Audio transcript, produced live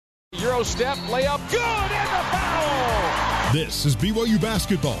Euro step, layup, good, and the foul! This is BYU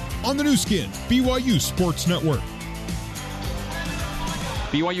basketball on the new skin, BYU Sports Network.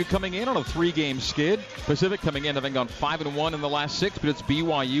 BYU coming in on a 3-game skid. Pacific coming in having gone 5-1 in the last 6, but it's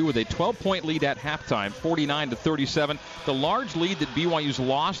BYU with a 12-point lead at halftime, 49-37. The large lead that BYU's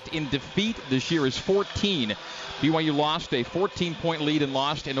lost in defeat this year is 14. BYU lost a 14-point lead and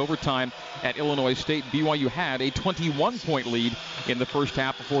lost in overtime at Illinois State. BYU had a 21-point lead in the first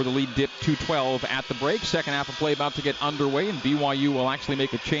half before the lead dipped to 12 at the break. Second half of play about to get underway, and BYU will actually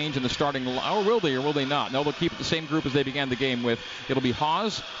make a change in the starting line. Or will they not? No, they'll keep it the same group as they began the game with. It'll be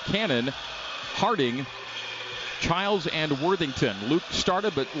Haws, Cannon, Harding, Childs, and Worthington. Luke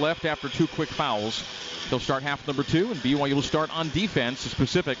started but left after 2 quick fouls. They'll start half number 2, and BYU will start on defense. The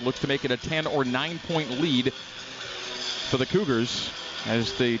Pacific looks to make it a 10 or 9-point lead for the Cougars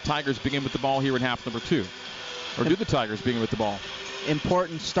as the Tigers begin with the ball here in half number 2. Or do the Tigers begin with the ball?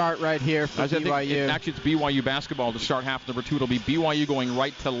 Important start right here for BYU. Actually, it's BYU basketball to start half number 2. It'll be BYU going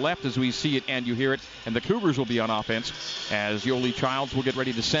right to left as we see it and you hear it. And the Cougars will be on offense as Yoli Childs will get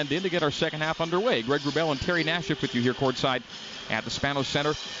ready to send in to get our second half underway. Greg Wrubell and Terry Nashif with you here courtside at the Spanos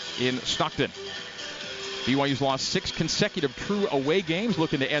Center in Stockton. BYU's lost 6 consecutive true away games,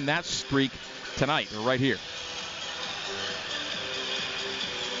 looking to end that streak tonight, right here.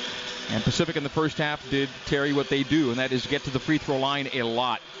 And Pacific in the first half did, Terry, what they do, and that is get to the free throw line a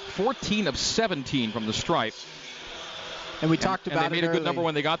lot. 14 of 17 from the stripe. And we talked about it and they made a good number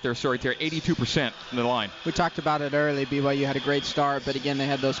when they got there, sorry, Terry, 82% from the line. We talked about it early. BYU had a great start, but again, they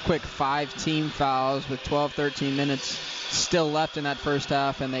had those quick 5 team fouls with 12, 13 minutes still left in that first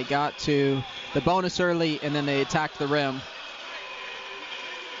half, and they got to the bonus early, and then they attacked the rim.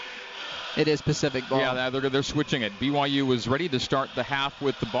 It is Pacific ball. Yeah, they're switching it. BYU was ready to start the half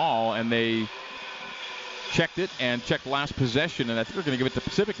with the ball, and they checked it and checked last possession, and I think they're going to give it to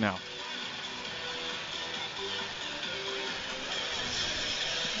Pacific now.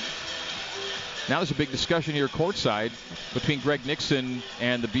 Now there's a big discussion here courtside between Greg Nixon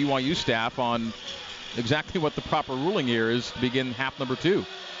and the BYU staff on exactly what the proper ruling here is to begin half number 2.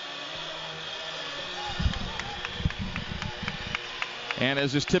 And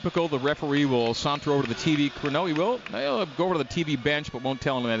as is typical, the referee will saunter over to the TV crew. No, he'll go over to the TV bench, but won't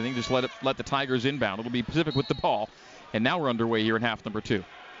tell him anything. Just let the Tigers inbound. It'll be Pacific with the ball. And now we're underway here in half number 2.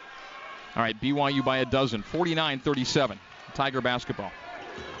 All right, BYU by a dozen, 49-37. Tiger basketball.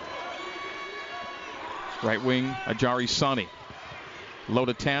 Right wing, Ajari Sani. Low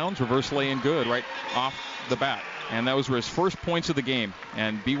to Towns, reverse lay in good right off the bat. And those were his first points of the game.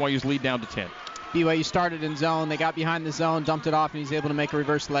 And BYU's lead down to 10. BYU started in zone. They got behind the zone, dumped it off, and he's able to make a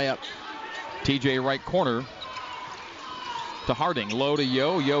reverse layup. TJ right corner to Harding. Low to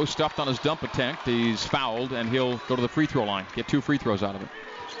Yo. Yo stuffed on his dump attempt. He's fouled, and he'll go to the free throw line. Get 2 free throws out of it.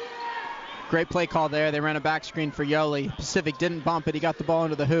 Great play call there. They ran a back screen for Yoli. Pacific didn't bump it. He got the ball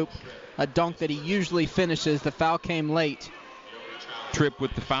into the hoop. A dunk that he usually finishes. The foul came late. Tripp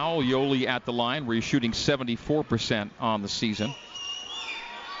with the foul. Yoli at the line where he's shooting 74% on the season.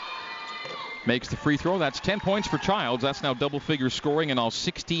 Makes the free throw. That's 10 points for Childs. That's now double-figure scoring in all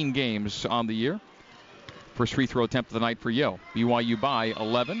 16 games on the year. First free throw attempt of the night for Yo. BYU by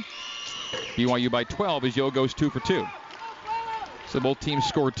 11. BYU by 12 as Yo goes 2 for 2. So both teams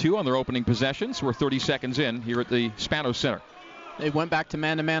scored 2 on their opening possessions. We're 30 seconds in here at the Spanos Center. They went back to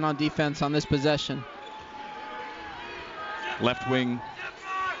man-to-man on defense on this possession. Left wing,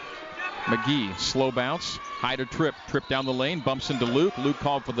 McGee. Slow bounce. High to Tripp. Tripp down the lane. Bumps into Luke. Luke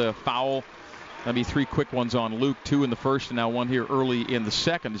called for the foul. That'll be 3 quick ones on Luke. 2 in the first and now 1 here early in the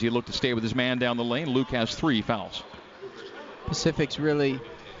second as he looked to stay with his man down the lane. Luke has 3 fouls. Pacific's really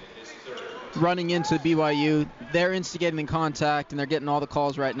running into BYU. They're instigating the contact, and they're getting all the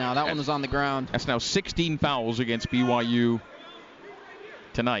calls right now. That one was on the ground. That's now 16 fouls against BYU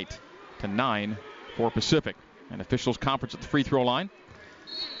tonight to 9 for Pacific. And officials conference at the free throw line.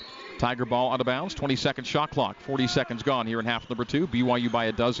 Tiger ball out of bounds. 20-second shot clock. 40 seconds gone here in half number 2. BYU by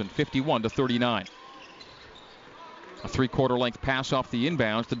a dozen. 51-39. A 3/4 length pass off the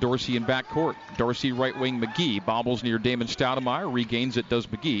inbounds to Dorsey in backcourt. Dorsey right wing McGee. Bobbles near Damon Stoudemire. Regains it, does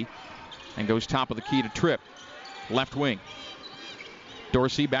McGee. And goes top of the key to Tripp. Left wing.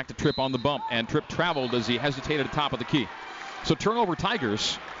 Dorsey back to Tripp on the bump. And Tripp traveled as he hesitated at top of the key. So turnover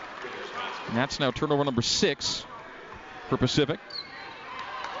Tigers. And that's now turnover number 6 for Pacific.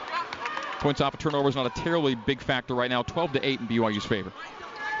 Points off a turnover is not a terribly big factor right now. 12-8 in BYU's favor.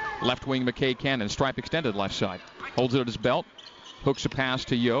 Left wing McKay Cannon. Stripe extended left side. Holds it at his belt. Hooks a pass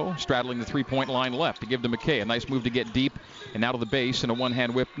to Yo, straddling the three-point line left to give to McKay. A nice move to get deep and out of the base, and a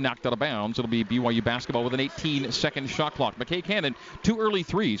one-hand whip knocked out of bounds. It'll be BYU basketball with an 18-second shot clock. McKay Cannon, 2 early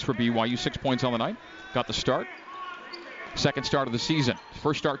threes for BYU, 6 points on the night. Got the start. Second start of the season.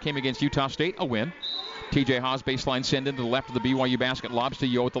 First start came against Utah State, a win. TJ Haas baseline send in to the left of the BYU basket, lobs to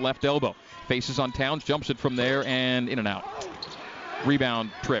Yo at the left elbow. Faces on Towns, jumps it from there, and in and out. Rebound,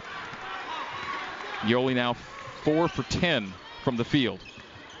 Tripp. Yoli now 4 for 10 from the field.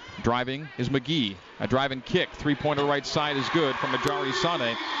 Driving is McGee. A drive and kick. Three-pointer right side is good from Ajari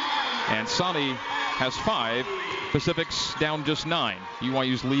Sane. And Sane has 5. Pacific's down just 9.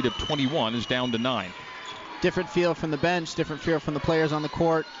 BYU's lead of 21 is down to 9. Different feel from the bench, different feel from the players on the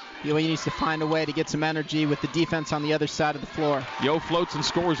court. BYU needs to find a way to get some energy with the defense on the other side of the floor. Yo floats and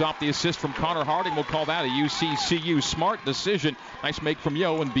scores off the assist from Connor Harding. We'll call that a UCCU smart decision. Nice make from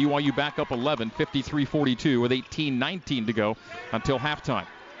Yo, and BYU back up 11, 53-42 with 18-19 to go until halftime.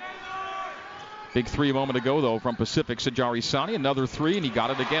 Big three a moment ago, though, from Pacific. Ajari Sane, another three, and he got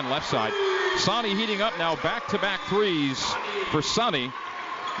it again left side. Sane heating up now, back-to-back threes for Sane.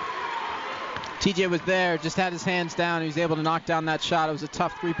 TJ was there, just had his hands down. He was able to knock down that shot. It was a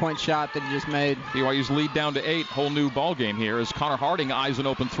tough three-point shot that he just made. BYU's lead down to 8. Whole new ball game here as Connor Harding eyes an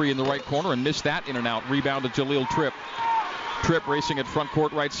open three in the right corner and missed that in and out. Rebound to Jaleel Tripp. Tripp racing at front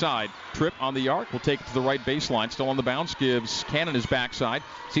court right side. Tripp on the arc will take it to the right baseline. Still on the bounce. Gives Cannon his backside.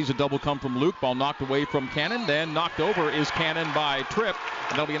 Sees a double come from Luke. Ball knocked away from Cannon. Then knocked over is Cannon by Tripp.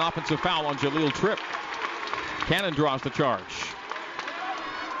 And that'll be an offensive foul on Jaleel Tripp. Cannon draws the charge.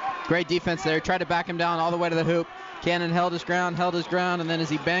 Great defense there. Tried to back him down all the way to the hoop. Cannon held his ground, and then as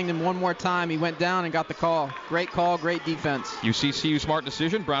he banged him one more time, he went down and got the call. Great call, great defense. UCCU Smart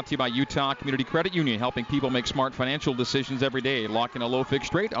Decision brought to you by Utah Community Credit Union, helping people make smart financial decisions every day. Lock in a low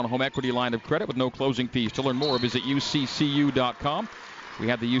fixed rate on a home equity line of credit with no closing fees. To learn more, visit uccu.com. We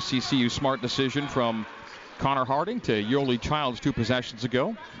had the UCCU Smart Decision from Connor Harding to Yoli Childs 2 possessions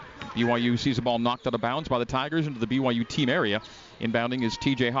ago. BYU sees the ball knocked out of bounds by the Tigers into the BYU team area. Inbounding is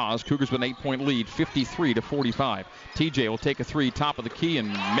TJ Haas. Cougars with an 8-point lead, 53-45. TJ will take a three, top of the key, and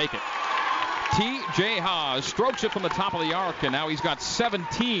make it. TJ Haas strokes it from the top of the arc, and now he's got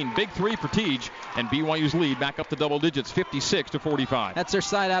 17. Big three for Tej, and BYU's lead back up to double digits, 56-45. That's their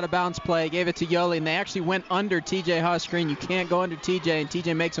side out of bounds play. Gave it to Yoli, and they actually went under TJ Haas' screen. You can't go under TJ, and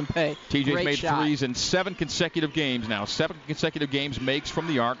TJ makes them pay. TJ's Great made shot. threes in 7 consecutive games now. 7 consecutive games makes from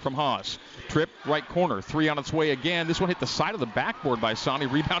the arc from Haas. Tripp, right corner. Three on its way again. This one hit the side of the backboard by Sane,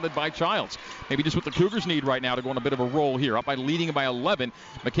 rebounded by Childs. Maybe just what the Cougars need right now to go on a bit of a roll here. Up by leading by 11.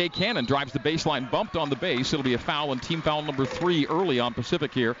 McKay Cannon drives the baseline, bumped on the base. It'll be a foul, and team foul number 3 early on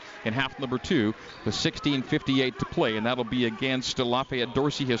Pacific here in half number 2 with 16:58 to play, and that'll be against Lafayette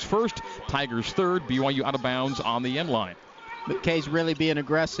Dorsey, his first. Tigers third. BYU out of bounds on the end line. McKay's really being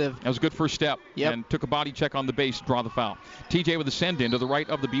aggressive. That was a good first step. Yep. And took a body check on the base to draw the foul. TJ with a send in to the right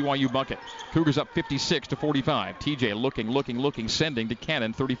of the BYU bucket. Cougars up 56-45. TJ looking, sending to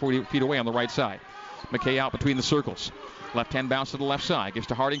Cannon 30-40 feet away on the right side. McKay out between the circles. Left hand bounce to the left side. Gives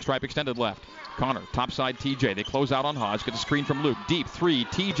to Harding, stripe extended left. Connor, top side TJ. They close out on Haas. Get the screen from Luke. Deep three.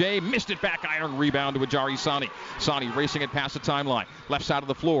 TJ missed it. Back iron rebound to Ajari Sane. Sane racing it past the timeline. Left side of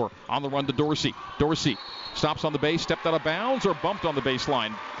the floor. On the run to Dorsey. Dorsey stops on the base. Stepped out of bounds or bumped on the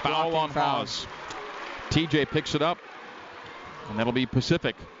baseline. Foul on Haas. TJ picks it up. And that'll be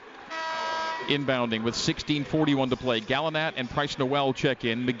Pacific inbounding with 16:41 to play. Gallinat and Price Noel check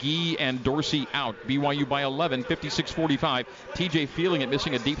in. McGee and Dorsey out. BYU by 11, 56-45. TJ feeling it,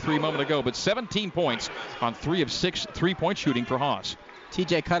 missing a deep three a moment ago, but 17 points on 3 of 6 3-point shooting for Haas.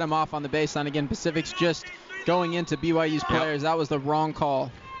 TJ cut him off on the baseline. Again, Pacific's just going into BYU's players. That was the wrong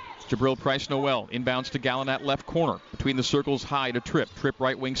call. Jabril Price Noel inbounds to Gallinat left corner. Between the circles, high to Tripp. Tripp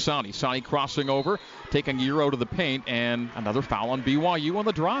right wing Sane. Sane crossing over, taking Euro to the paint, and another foul on BYU on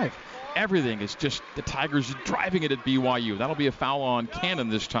the drive. Everything is just the Tigers driving it at BYU. That'll be a foul on Cannon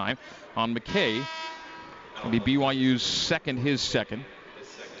this time. On McKay. It'll be BYU's second, his second.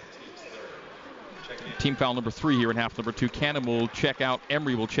 Team foul number 3 here in half number 2. Cannon will check out.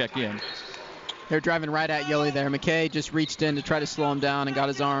 Emery will check in. They're driving right at Yoli there. McKay just reached in to try to slow him down and got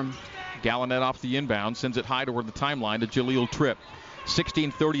his arm. Gallinat off the inbound, sends it high toward the timeline to Jaleel Tripp.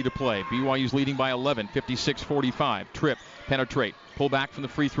 16:30 to play. BYU's leading by 11, 56-45. Tripp penetrate, pull back from the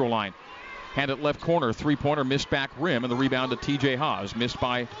free throw line. Hand it left corner, three-pointer missed back rim, and the rebound to TJ Haas. Missed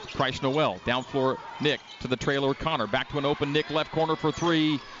by Price Noel. Down floor, Nick to the trailer, Connor. Back to an open Nick, left corner for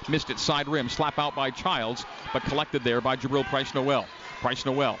 3. Missed it side rim. Slap out by Childs, but collected there by Jabril Price Noel. Price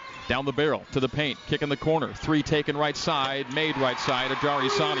Noel down the barrel to the paint, kick in the corner. 3 taken right side, made right side. Ajari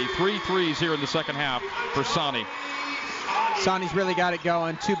Sane. 3 threes here in the second half for Sane. Sonny's really got it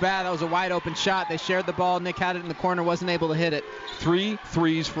going. Too bad that was a wide open shot. They shared the ball. Nick had it in the corner, wasn't able to hit it. 3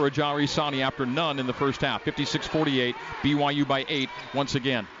 threes for Ajari Sani after none in the first half. 56-48, BYU by 8 once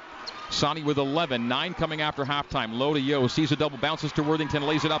again. Sani with 11, 9 coming after halftime. Low to Yo, sees a double, bounces to Worthington,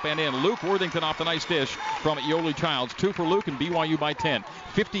 lays it up and in. Luke Worthington off the nice dish from Yoli Childs. 2 for Luke and BYU by 10.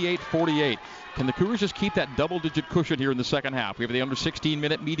 58-48. Can the Cougars just keep that double-digit cushion here in the second half? We have the under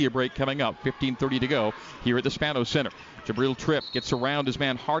 16-minute media break coming up. 15:30 to go here at the Spanos Center. Jabril Tripp gets around his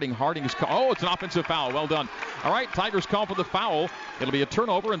man Harding. Harding is it's an offensive foul. Well done. All right, Tigers call for the foul. It'll be a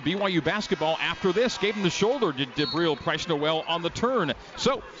turnover, and BYU basketball after this. Gave him the shoulder, did Jabril Price-Noel on the turn.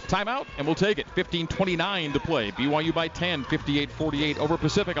 So, timeout, and we'll take it. 15:29 to play. BYU by 10, 58-48 over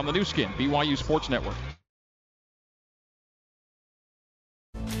Pacific on the new skin, BYU Sports Network.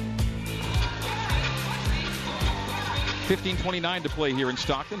 15:29 to play here in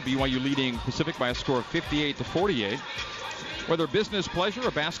Stockton. BYU leading Pacific by a score of 58-48. Whether business, pleasure,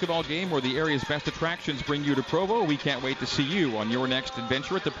 a basketball game, or the area's best attractions bring you to Provo, we can't wait to see you on your next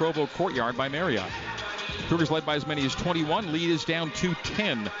adventure at the Provo Courtyard by Marriott. Cougars led by as many as 21. Lead is down to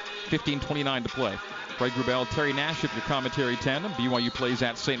 10. 15:29 to play. Greg Wrubell, Terry Nash at your commentary tandem. BYU plays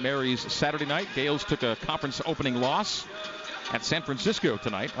at St. Mary's Saturday night. Gales took a conference opening loss at San Francisco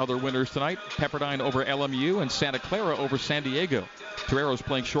tonight. Other winners tonight, Pepperdine over LMU and Santa Clara over San Diego. Toreros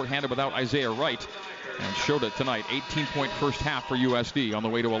playing shorthanded without Isaiah Wright and showed it tonight. 18-point first half for USD on the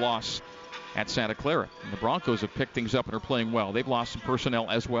way to a loss at Santa Clara. And the Broncos have picked things up and are playing well. They've lost some personnel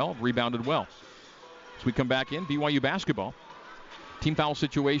as well, rebounded well. As we come back in, BYU basketball. Team foul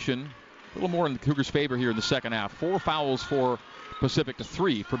situation, a little more in the Cougars' favor here in the second half. 4 fouls for Pacific to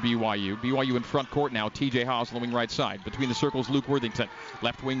 3 for BYU. BYU in front court now. TJ Haas on the wing right side. Between the circles, Luke Worthington.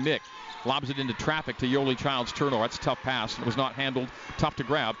 Left wing Nick. Lobs it into traffic to Yoli Childs' turnover. That's a tough pass. It was not handled. Tough to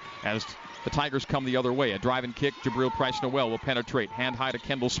grab as the Tigers come the other way. A drive and kick. Jabril Price-Noel will penetrate. Hand high to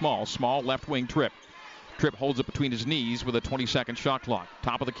Kendall Small. Small left wing Tripp. Tripp holds it between his knees with a 20-second shot clock.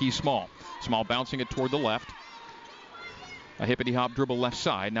 Top of the key Small. Small bouncing it toward the left. A hippity-hop dribble left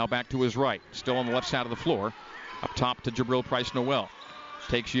side. Now back to his right. Still on the left side of the floor. Up top to Jabril Price-Noel.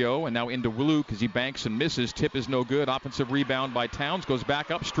 Takes Yo and now into Luke as he banks and misses. Tip is no good. Offensive rebound by Towns. Goes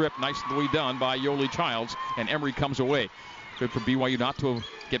back up. Strip. Nicely done by Yoli Childs. And Emery comes away. Good for BYU not to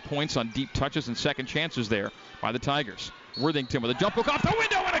get points on deep touches and second chances there by the Tigers. Worthington with a jump hook off the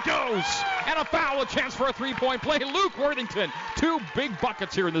window, and it goes! And a foul, a chance for a three-point play. Luke Worthington. 2 big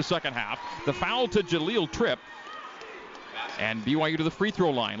buckets here in the second half. The foul to Jaleel Tripp. And BYU to the free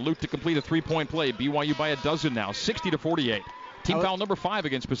throw line. Luke to complete a 3-point play. BYU by a dozen now. 60-48. Team foul number 5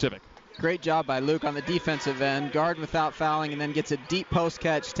 against Pacific. Great job by Luke on the defensive end. Guard without fouling and then gets a deep post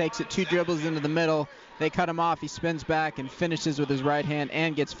catch. Takes it 2 dribbles into the middle. They cut him off. He spins back and finishes with his right hand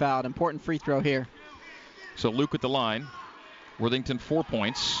and gets fouled. Important free throw here. So Luke at the line. Worthington 4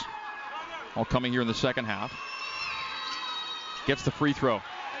 points. All coming here in the second half. Gets the free throw.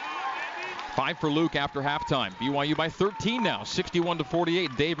 5 for Luke after halftime. BYU by 13 now,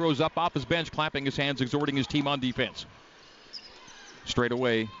 61-48. Dave Rose up off his bench, clapping his hands, exhorting his team on defense. Straight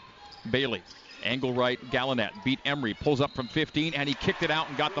away, Bailey. Angle right, Gallinet beat Emery, pulls up from 15, and he kicked it out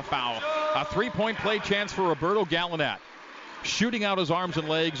and got the foul. A 3-point play chance for Roberto Gallinet. Shooting out his arms and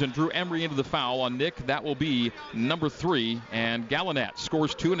legs and drew Emery into the foul on Nick. That will be number 3. And Gallinet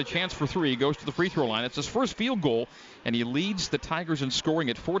scores 2 and a chance for 3. Goes to the free throw line. It's his first field goal, and he leads the Tigers in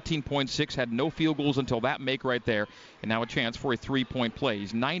scoring at 14.6. Had no field goals until that make right there. And now a chance for a 3-point play.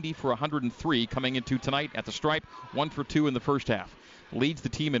 He's 90 for 103 coming into tonight at the stripe. 1 for 2 in the first half. Leads the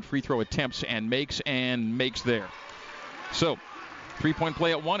team in free throw attempts and makes there. So, 3-point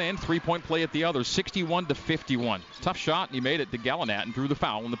play at one end, 3-point play at the other, 61-51. Tough shot, and he made it to Gallinet and drew the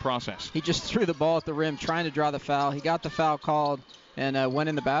foul in the process. He just threw the ball at the rim trying to draw the foul. He got the foul called and went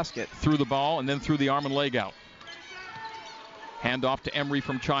in the basket. Threw the ball and then threw the arm and leg out. Hand off to Emery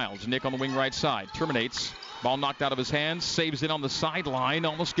from Childs. Nick on the wing right side. Terminates. Ball knocked out of his hands. Saves it on the sideline.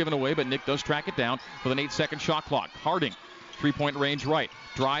 Almost given away, but Nick does track it down with an 8-second shot clock. Harding, 3-point range right.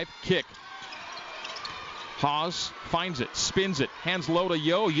 Drive, kick. Haas finds it, spins it, hands low to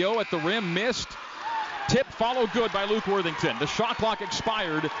Yo. Yo at the rim, missed. Tip followed good by Luke Worthington. The shot clock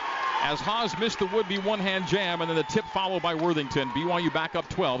expired as Haas missed the would-be one-hand jam, and then the tip followed by Worthington. BYU back up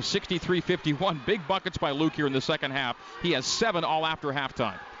 12, 63-51. Big buckets by Luke here in the second half. He has 7 all after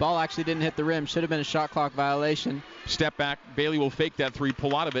halftime. Ball actually didn't hit the rim. Should have been a shot clock violation. Step back. Bailey will fake that 3,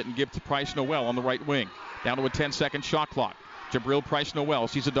 pull out of it, and give to Price-Noel on the right wing. Down to a 10-second shot clock. Jabril Price-Noel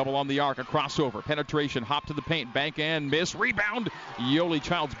sees a double on the arc, a crossover, penetration, hop to the paint, bank and miss, rebound. Yoli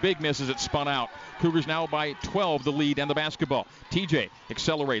Childs, big miss as it spun out. Cougars now by 12, the lead and the basketball. TJ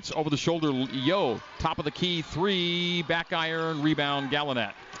accelerates over the shoulder. Yo, top of the key, three, back iron, rebound,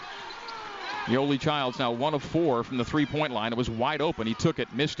 Gallinat. Yoli Childs now 1 of 4 from the three-point line. It was wide open. He took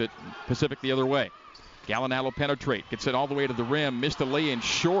it, missed it. Pacific the other way. Gallinat will penetrate, gets it all the way to the rim, missed a lay-in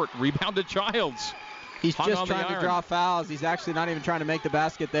short, rebounded Childs. He's just trying to draw fouls. He's actually not even trying to make the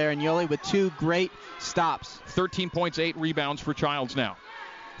basket there. And Yoli with 2 great stops. 13 points, 8 rebounds for Childs now.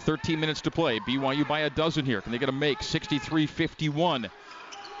 13 minutes to play. BYU by a dozen here. Can they get a make? 63-51.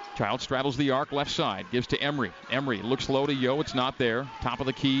 Childs straddles the arc left side. Gives to Emery. Emery looks low to Yo. It's not there. Top of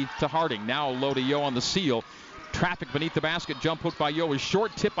the key to Harding. Now low to Yo on the seal. Traffic beneath the basket. Jump hook by Yo is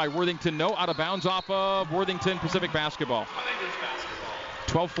short. Tip by Worthington. No, out of bounds off of Worthington. Pacific basketball.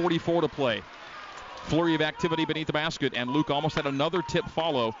 12:44 to play. Flurry of activity beneath the basket, and Luke almost had another tip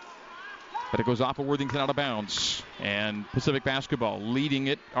follow, but it goes off of Worthington out of bounds. And Pacific basketball leading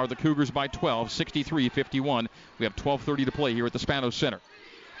it are the Cougars by 12, 63-51. We have 12:30 to play here at the Spanos Center.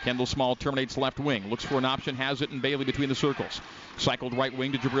 Kendall Small terminates left wing, looks for an option, has it, and Bailey between the circles. Cycled right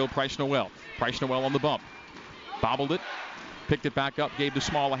wing to Jabril Price-Noel. Price-Noel on the bump. Bobbled it, picked it back up, gave to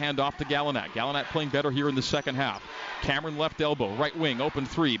Small a handoff to Gallinat. Gallinat playing better here in the second half. Cameron left elbow, right wing, open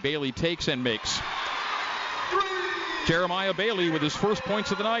three. Bailey takes and makes. Jeremiah Bailey with his first points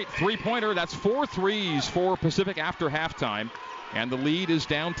of the night. Three-pointer. That's 4 threes for Pacific after halftime. And the lead is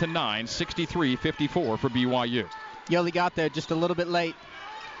down to 9, 63-54 for BYU. Yoli got there just a little bit late.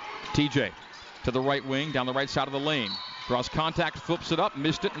 TJ to the right wing, down the right side of the lane. Draws contact, flips it up,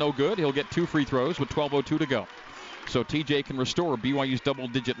 missed it, no good. He'll get 2 free throws with 12:02 to go. So TJ can restore BYU's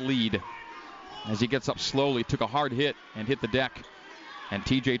double-digit lead. As he gets up slowly, took a hard hit and hit the deck. And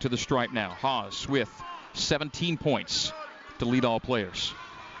TJ to the stripe now. Haas with 17 points to lead all players.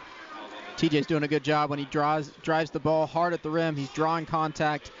 TJ's doing a good job when he drives the ball hard at the rim. He's drawing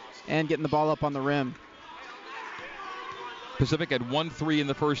contact and getting the ball up on the rim. Pacific had 1-3 in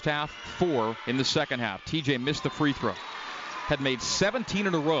the first half, 4 in the second half. TJ missed the free throw. Had made 17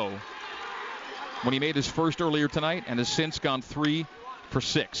 in a row when he made his first earlier tonight, and has since gone 3 for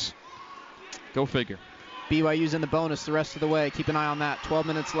 6. Go figure. BYU's in the bonus the rest of the way. Keep an eye on that. 12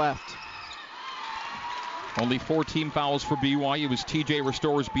 minutes left. Only 4 team fouls for BYU as TJ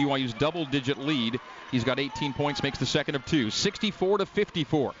restores BYU's double-digit lead. He's got 18 points, makes the second of 2.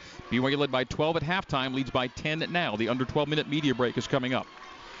 64-54. BYU led by 12 at halftime, leads by 10 now. The under 12-minute media break is coming up.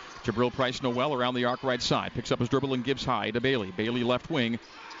 Jabril Price-Noel around the arc right side. Picks up his dribble and gives high to Bailey. Bailey left wing.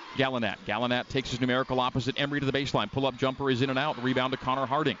 Gallinat. Gallinat takes his numerical opposite Emery to the baseline. Pull-up jumper is in and out. Rebound to Connor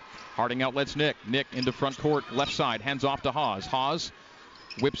Harding. Harding outlets Nick. Nick into front court, left side. Hands off to Haas. Haas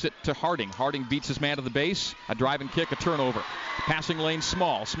whips it to Harding. Harding beats his man to the base. A drive and kick, a turnover. Passing lane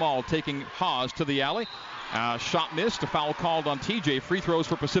Small. Small taking Haas to the alley. Shot missed. A foul called on TJ. Free throws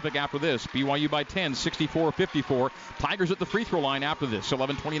for Pacific after this. BYU by 10, 64-54. Tigers at the free throw line after this.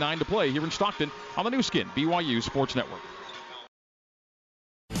 11:29 to play here in Stockton on the new skin, BYU Sports Network.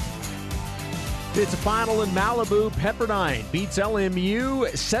 It's a final in Malibu. Pepperdine beats LMU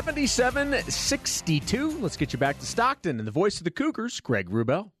 77-62. Let's get you back to Stockton and the voice of the Cougars, Greg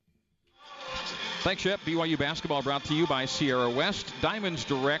Wrubell. Thanks, Shep. BYU basketball brought to you by Sierra West. Diamonds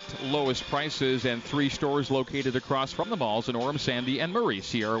Direct, lowest prices, and 3 stores located across from the malls in Orem, Sandy, and Murray.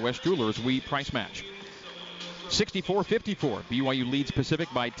 Sierra West Jewelers, we price match. 64-54. BYU leads Pacific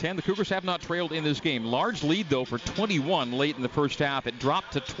by 10. The Cougars have not trailed in this game. Large lead, though, for 21 late in the first half. It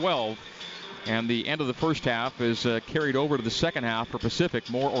dropped to 12. And the end of the first half is carried over to the second half for Pacific,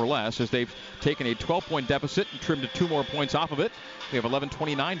 more or less, as they've taken a 12-point deficit and trimmed 2 more points off of it. We have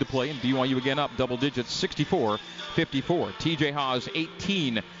 11:29 to play, and BYU again up double digits, 64-54. TJ Haas,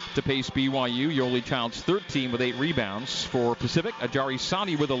 18 to pace BYU. Yoli Childs, 13 with 8 rebounds for Pacific. Ajari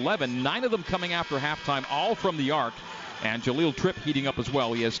Sani with 11, 9 of them coming after halftime, all from the arc. And Jaleel Tripp heating up as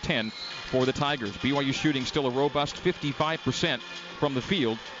well. He has 10 for the Tigers. BYU shooting still a robust 55% from the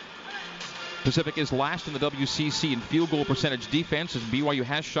field. Pacific is last in the WCC in field goal percentage defense, as BYU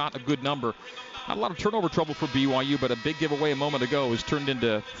has shot a good number. Not a lot of turnover trouble for BYU, but a big giveaway a moment ago has turned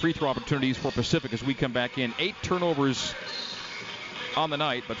into free throw opportunities for Pacific as we come back in. 8 turnovers on the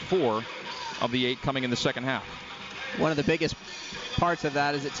night, but 4 of the 8 coming in the second half. One of the biggest parts of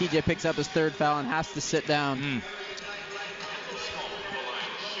that is that TJ picks up his 3rd foul and has to sit down.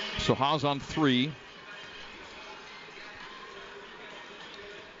 So Haas on 3.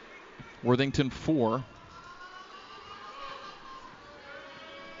 Worthington 4.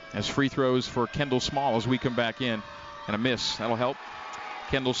 As free throws for Kendall Small as we come back in. And a miss. That'll help.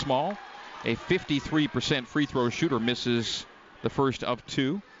 Kendall Small, a 53% free throw shooter, misses the first of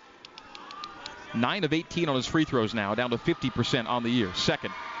 2. 9 of 18 on his free throws now, down to 50% on the year.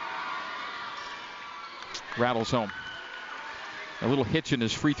 Second. Rattles home. A little hitch in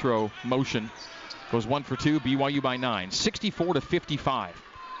his free throw motion. Goes 1 for 2. BYU by 9. 64-55.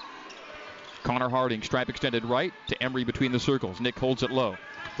 Connor Harding, stripe extended right to Emery between the circles. Nick holds it low.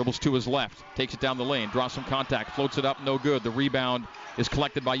 Dribbles to his left. Takes it down the lane. Draws some contact. Floats it up. No good. The rebound is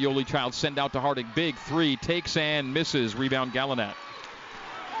collected by Yoeli Childs. Send out to Harding. Big three. Takes and misses. Rebound Gallinat.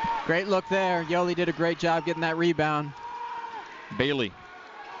 Great look there. Yoeli did a great job getting that rebound. Bailey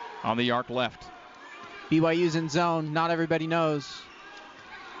on the arc left. BYU's in zone. Not everybody knows.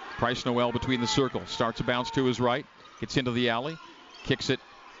 Bryce Noel between the circles. Starts a bounce to his right. Gets into the alley. Kicks it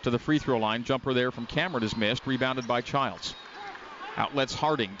to the free throw line. Jumper there from Cameron is missed. Rebounded by Childs. Outlets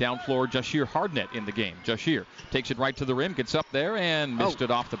Harding. Down floor, Jashir Hardnett in the game. Jashir takes it right to the rim. Gets up there and missed it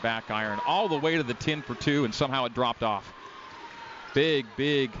off the back iron. All the way to the 10 for 2, and somehow it dropped off.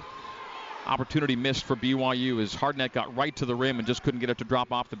 Big opportunity missed for BYU as Hardnett got right to the rim and just couldn't get it to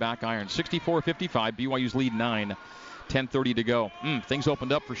drop off the back iron. 64-55. BYU's lead 9. 10:30 to go. Things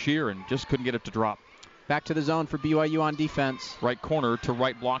opened up for Shear and just couldn't get it to drop. Back to the zone for BYU on defense. Right corner to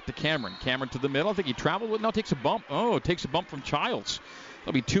right block to Cameron. Cameron to the middle. I think he traveled with. No, takes a bump. Oh, takes a bump from Childs.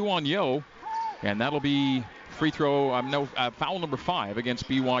 That'll be 2 on Yo. And that'll be free throw, foul number 5 against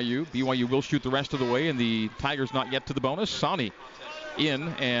BYU. BYU will shoot the rest of the way, and the Tigers not yet to the bonus. Sani in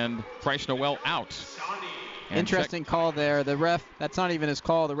and Bryce Noel out. And interesting call there. The ref, that's not even his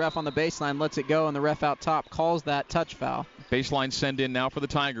call. The ref on the baseline lets it go, and the ref out top calls that touch foul. Baseline send in now for the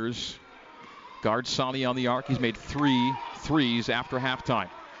Tigers. Guard Sani on the arc. He's made 3 threes after halftime.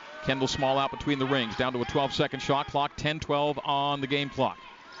 Kendall Small out between the rings. Down to a 12-second shot clock. 10-12 on the game clock.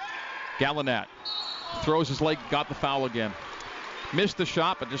 Gallinat throws his leg. Got the foul again. Missed the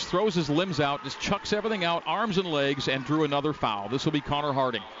shot, but just throws his limbs out. Just chucks everything out, arms and legs, and drew another foul. This will be Connor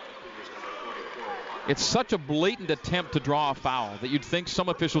Harding. It's such a blatant attempt to draw a foul that you'd think some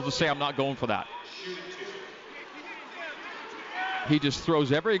officials would say, I'm not going for that. He just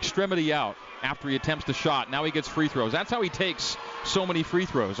throws every extremity out after he attempts the shot. Now he gets free throws. That's how he takes so many free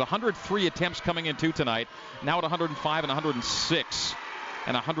throws. 103 attempts coming in 2 tonight. Now at 105 and 106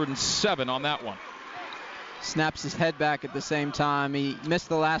 and 107 on that one. Snaps his head back at the same time. He missed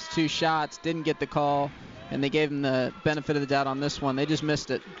the last 2 shots, didn't get the call, and they gave him the benefit of the doubt on this one. They just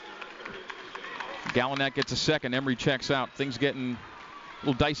missed it. Gallinat gets a second. Emery checks out. Things getting a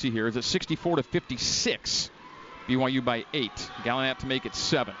little dicey here. It's at 64-56. BYU by 8. Gallinat to make it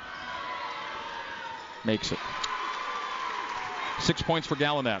 7. Makes it. 6 points for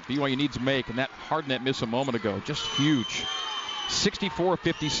Gallinat. BYU needs to make, and that Hardnett miss a moment ago. Just huge.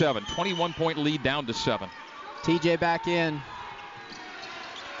 64-57. 21-point lead down to 7. TJ back in.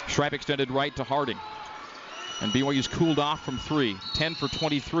 Stripe extended right to Harding. And BYU's cooled off from 3. 10 for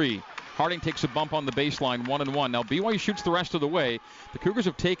 23. Harding takes a bump on the baseline, 1-1. Now BYU shoots the rest of the way. The Cougars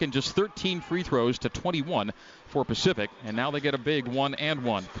have taken just 13 free throws to 21 for Pacific, and now they get a big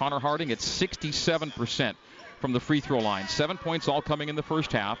 1-1. Connor Harding at 67% from the free throw line. 7 points all coming in the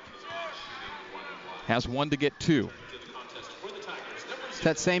first half. Has 1 to get 2.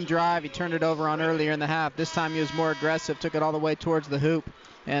 That same drive he turned it over on earlier in the half. This time he was more aggressive, took it all the way towards the hoop,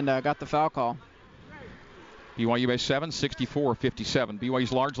 and got the foul call. BYU by 7, 64-57.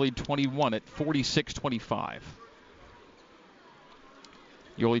 BYU's large lead 21 at 46-25.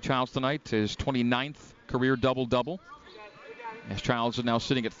 Yoeli Childs tonight, his 29th career double-double. As Childs is now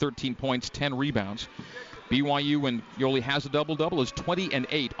sitting at 13 points, 10 rebounds. BYU, when Yoeli has a double-double, is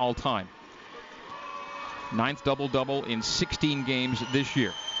 20-8 all-time. 9th double-double in 16 games this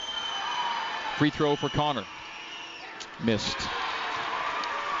year. Free throw for Connor. Missed.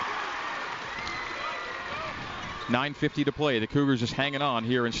 9:50 to play. The Cougars just hanging on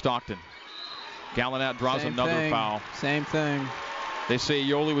here in Stockton. Gallinat draws another foul. Same thing. They say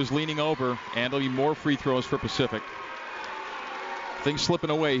Yoeli was leaning over, and there'll be more free throws for Pacific. Things slipping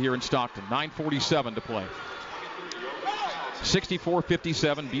away here in Stockton. 9:47 to play.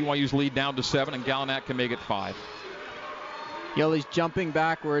 64-57. BYU's lead down to 7, and Gallinat can make it 5. Yoeli's jumping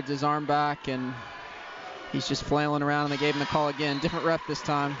backwards, his arm back, and he's just flailing around, and they gave him the call again. Different ref this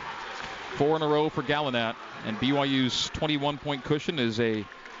time. 4 in a row for Gallinat, and BYU's 21-point cushion is a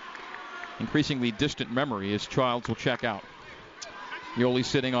increasingly distant memory as Childs will check out. Yoeli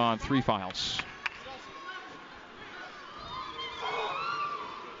sitting on 3 fouls.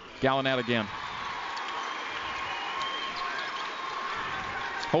 Gallinat again.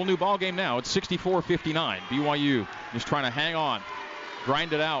 Whole new ball game now. It's 64-59. BYU just trying to hang on,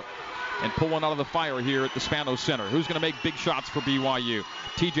 grind it out. and pull one out of the fire here at the Spanos Center. Who's going to make big shots for BYU?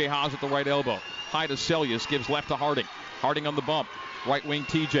 TJ Haas at the right elbow. High to Sellius, gives left to Harding. Harding on the bump. Right wing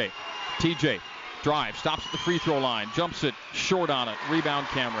TJ. TJ drives, stops at the free throw line, jumps it, short on it. Rebound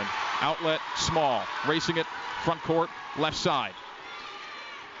Cameron. Outlet, Small. Racing it, front court, left side.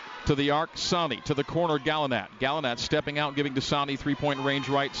 To the arc, Sani. To the corner, Gallinat. Gallinat stepping out, giving to Sani, three-point range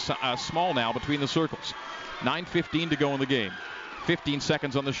right. Small now between the circles. 9:15 to go in the game. 15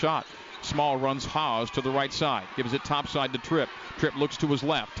 seconds on the shot. Small runs Haas to the right side. Gives it topside to Tripp. Tripp looks to his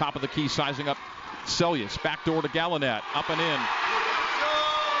left. Top of the key, sizing up Sellius. Backdoor to Gallinat. Up and in.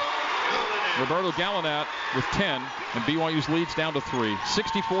 Roberto Gallinat with 10, and BYU's leads down to 3.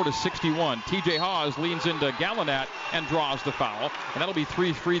 64-61. TJ Haas leans into Gallinat and draws the foul. And that'll be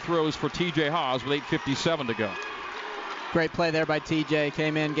 3 free throws for TJ Haas with 8:57 to go. Great play there by TJ.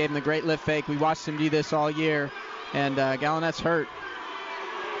 Came in, gave him the great lift fake. We watched him do this all year. And Gallinat's hurt.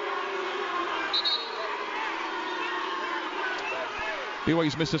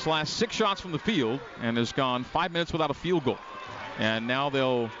 BYU's missed his last 6 shots from the field and has gone 5 minutes without a field goal. And now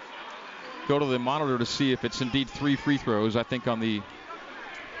they'll go to the monitor to see if it's indeed 3 free throws, I think, on the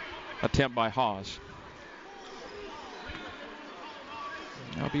attempt by Haas.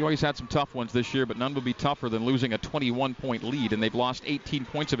 Now, BYU's had some tough ones this year, but none will be tougher than losing a 21-point lead, and they've lost 18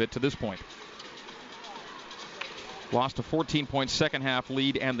 points of it to this point. Lost a 14-point second-half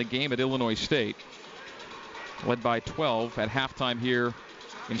lead and the game at Illinois State. Led by 12 at halftime here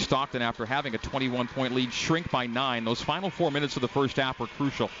in Stockton after having a 21-point lead, shrink by 9. Those final 4 minutes of the first half were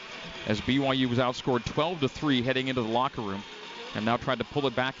crucial as BYU was outscored 12-3 heading into the locker room and now tried to pull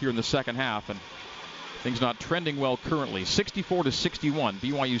it back here in the second half, and things not trending well currently. 64-61.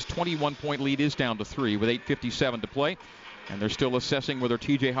 BYU's 21-point lead is down to 3 with 8:57 to play, and they're still assessing whether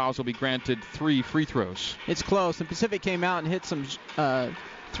TJ Haas will be granted 3 free throws. It's close, and Pacific came out and hit some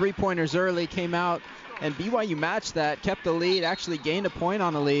three-pointers early, came out, and BYU matched that, kept the lead, actually gained a point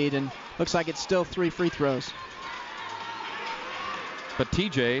on the lead, and looks like it's still 3 free throws. But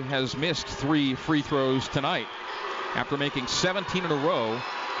TJ has missed 3 free throws tonight. After making 17 in a row,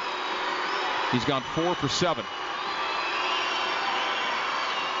 he's gone 4 for 7.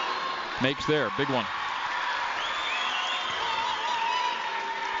 Makes there, big one.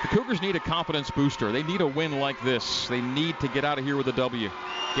 The Cougars need a confidence booster. They need a win like this. They need to get out of here with a W.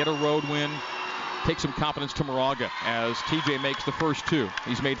 Get a road win. Take some confidence to Moraga as TJ makes the first 2.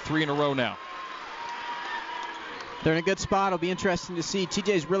 He's made 3 in a row now. They're in a good spot. It'll be interesting to see.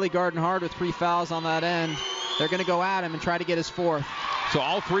 TJ's really guarding hard with 3 fouls on that end. They're going to go at him and try to get his 4th. So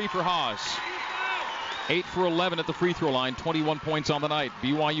all 3 for Haas. 8 for 11 at the free throw line. 21 points on the night.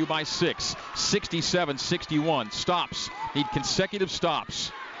 BYU by 6. 67-61. Stops. Need consecutive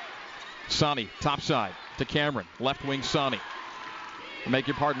stops. Sani, topside to Cameron. Left wing Sani. Make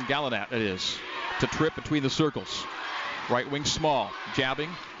your pardon, Gallinat it is. To Tripp between the circles. Right wing Small. Jabbing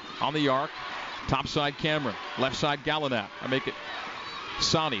on the arc. Topside Cameron. Left side Gallinat. I make it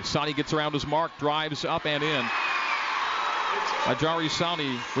Sani. Sani gets around his mark. Drives up and in. Ajari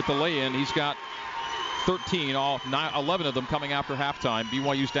Sani with the lay-in. He's got 13. 11 of them coming after halftime.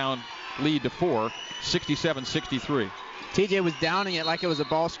 BYU's down lead to 4. 67-63. TJ was downing it like it was a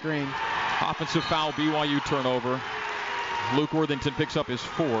ball screen. Offensive foul, BYU turnover. Luke Worthington picks up his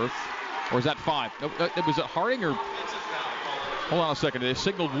 4th. Or is that 5? Was it Harding or? Hold on a second. They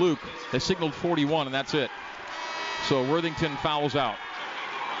signaled Luke. They signaled 41, and that's it. So Worthington fouls out.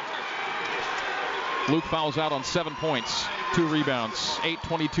 Luke fouls out on 7 points, 2 rebounds,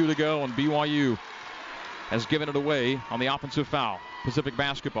 8:22 to go, and BYU has given it away on the offensive foul. Pacific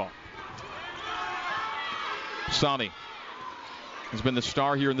basketball. Sani has been the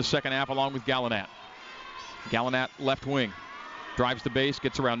star here in the second half along with Gallinat. Gallinat left wing. Drives the base,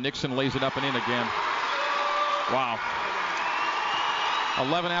 gets around Nixon, lays it up and in again. Wow.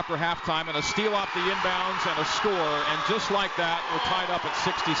 11 after halftime, and a steal off the inbounds and a score. And just like that, we're tied up at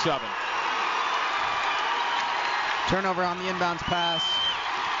 67. Turnover on the inbounds pass.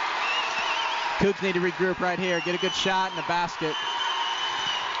 Cougs need to regroup right here. Get a good shot in the basket.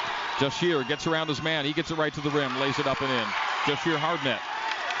 Jashir gets around his man. He gets it right to the rim, lays it up and in. Jashir Hardnett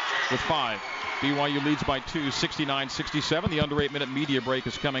with 5. BYU leads by 2, 69-67. The under 8-minute media break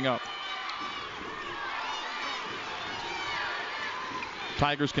is coming up.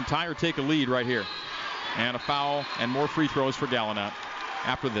 Tigers can tie or take a lead right here. And a foul and more free throws for Gallinat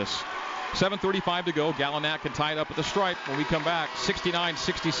after this. 7:35 to go. Gallinat can tie it up at the stripe when we come back.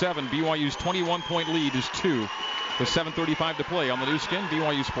 69-67. BYU's 21-point lead is 2 with 7:35 to play on the new skin,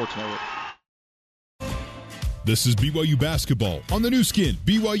 BYU Sports Network. This is BYU basketball on the new skin,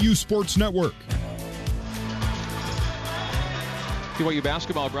 BYU Sports Network. BYU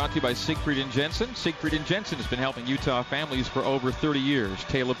basketball brought to you by Siegfried & Jensen. Siegfried & Jensen has been helping Utah families for over 30 years.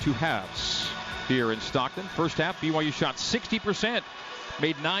 Tale of two halves here in Stockton. First half, BYU shot 60%,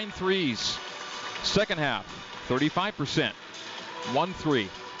 made 9 threes. Second half, 35%, 1 3.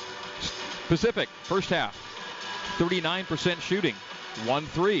 Pacific, first half, 39% shooting, 1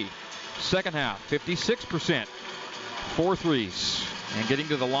 3. Second half, 56%, 4 threes. And getting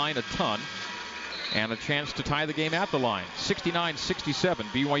to the line a ton. And a chance to tie the game at the line. 69-67.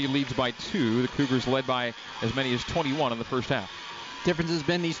 BYU leads by 2. The Cougars led by as many as 21 in the first half. Difference has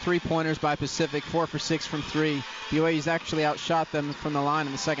been these three-pointers by Pacific, 4 for 6 from 3. BYU's actually outshot them from the line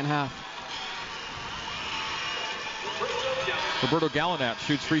in the second half. Roberto Gallinat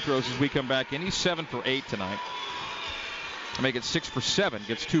shoots free throws as we come back in. He's 7 for 8 tonight. To make it 6 for 7.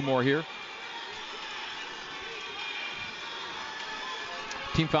 Gets 2 more here.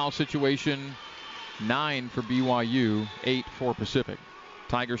 Team foul situation. 9 for BYU, 8 for Pacific.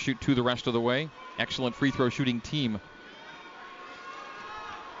 Tigers shoot 2 the rest of the way. Excellent free throw shooting team.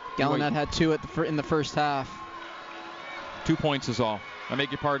 Gallinat had 2 in the first half. 2 points is all. I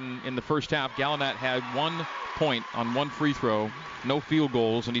beg your pardon, in the first half, Gallinat had 1 point on 1 free throw, no field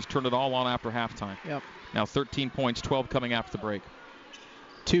goals, and he's turned it all on after halftime. Yep. Now 13 points, 12 coming after the break.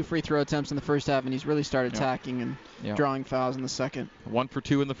 2 free throw attempts in the first half, and he's really started attacking and drawing fouls in the second. 1 for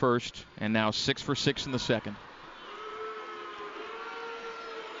 2 in the first, and now 6 for 6 in the second.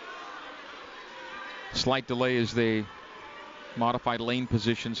 Slight delay as they modify lane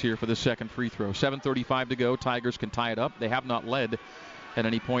positions here for the second free throw. 7:35 to go. Tigers can tie it up. They have not led at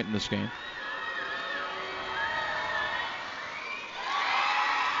any point in this game.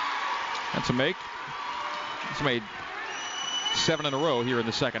 That's a make. It's made 7 in a row here in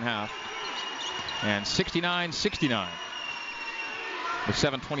the second half. And 69-69 with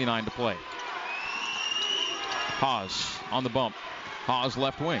 7:29 to play. Haws on the bump. Haws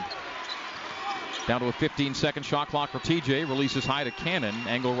left wing. Down to a 15-second shot clock for TJ. Releases high to Cannon.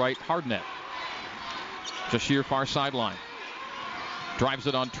 Angle right, hard net. Jashir far sideline. Drives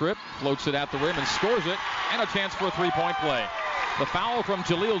it on Tripp. Floats it at the rim and scores it. And a chance for a three-point play. The foul from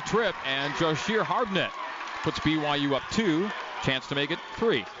Jaleel Tripp and Jashir Hardnett puts BYU up 2. Chance to make it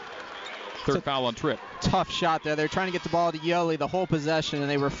 3. Third foul on Tripp. Tough shot there. They're trying to get the ball to Yoli the whole possession, and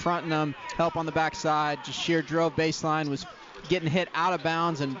they were fronting them. Help on the backside. Jashir drove baseline, was getting hit out of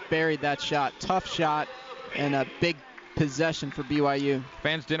bounds, and buried that shot. Tough shot and a big possession for BYU.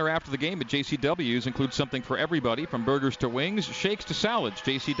 Fans dinner after the game at JCW's includes something for everybody, from burgers to wings, shakes to salads.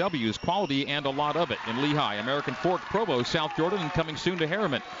 JCW's, quality and a lot of it. In Lehigh, American Fork, Provo, South Jordan, and coming soon to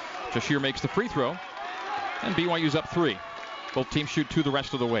Harriman. Jashir makes the free throw, and BYU's up 3. Both teams shoot 2 the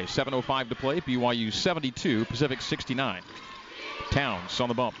rest of the way. 7:05 to play. BYU 72, Pacific 69. Towns on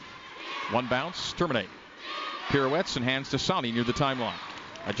the bump. 1 bounce, terminate. Pirouettes and hands to Sani near the timeline.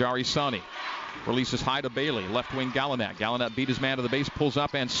 Ajari Sani releases high to Bailey. Left wing Gallinat. Gallinat beat his man to the base, pulls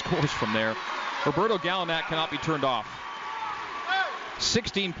up and scores from there. Roberto Gallinat cannot be turned off.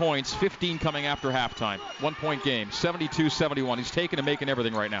 16 points, 15 coming after halftime. 1-point game, 72-71. He's taking and making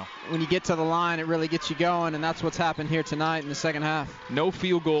everything right now. When you get to the line, it really gets you going, and that's what's happened here tonight in the second half. No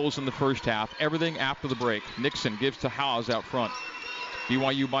field goals in the first half. Everything after the break. Nixon gives to Haws out front.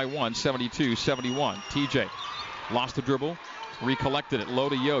 BYU by 1, 72-71. TJ lost the dribble, recollected it, low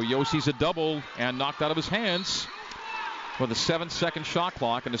to Yo. Yo sees a double and knocked out of his hands with a 7-second shot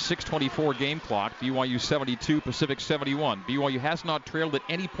clock and a 6:24 game clock. BYU 72, Pacific 71. BYU has not trailed at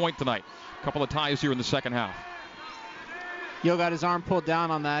any point tonight. A couple of ties here in the second half. Yo got his arm pulled down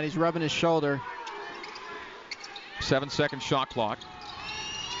on that. He's rubbing his shoulder. 7-second shot clock.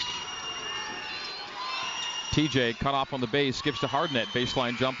 TJ cut off on the base, gives to Hardnett.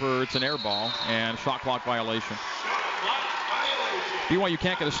 Baseline jumper, it's an air ball, and shot clock violation. BYU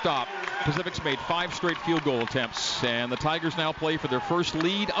can't get a stop. Pacific's made 5 straight field goal attempts, and the Tigers now play for their first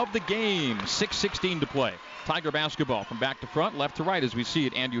lead of the game. 6:16 to play. Tiger basketball from back to front, left to right as we see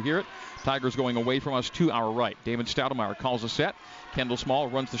it, and you hear it. Tigers going away from us to our right. David Stoudemire calls a set. Kendall Small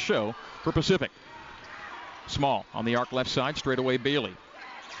runs the show for Pacific. Small on the arc left side, straight away Bailey.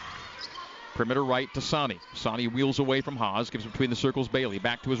 Perimeter right to Sani. Sani wheels away from Haws, gives between the circles Bailey.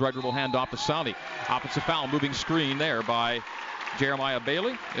 Back to his right dribble, hand off to Sani. Offensive foul, moving screen there by Jeremiah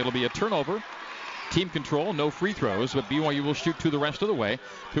Bailey. It'll be a turnover. Team control, no free throws, but BYU will shoot 2 the rest of the way.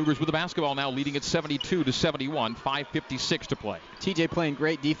 Cougars with the basketball now leading at 72-71, 5:56 to play. TJ playing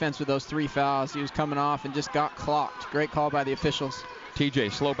great defense with those 3 fouls. He was coming off and just got clocked. Great call by the officials. TJ,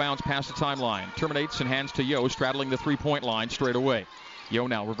 slow bounce past the timeline. Terminates and hands to Yo, straddling the 3-point line straight away. Yo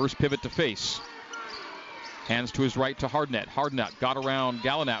now reverse pivot to face. Hands to his right to Hardnett. Hardnett got around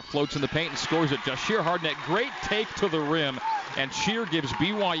Gallinat, floats in the paint and scores it. Jashir Hardnett, great take to the rim. And Scheer gives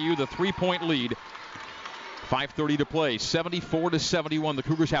BYU the 3-point lead. 5:30 to play. 74-71. The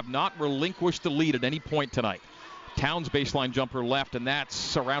Cougars have not relinquished the lead at any point tonight. Towns baseline jumper left, and that's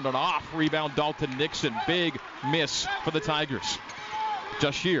surrounded off. Rebound Dalton Nixon. Big miss for the Tigers.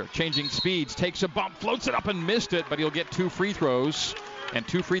 Jashir changing speeds, takes a bump, floats it up and missed it, but he'll get 2 free throws. And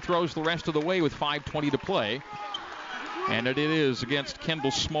 2 free throws the rest of the way with 5:20 to play. And it is against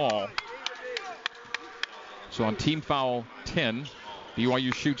Kendall Small. So on team foul 10,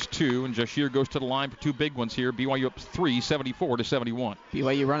 BYU shoots 2, and Jashir goes to the line for 2 big ones here. BYU up 3, 74-71.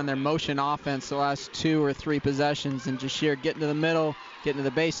 BYU running their motion offense the last 2 or 3 possessions, and Jashir getting to the middle, getting to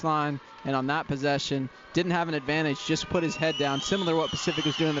the baseline, and on that possession, didn't have an advantage, just put his head down, similar to what Pacific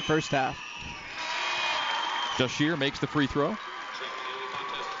was doing in the first half. Jashir makes the free throw.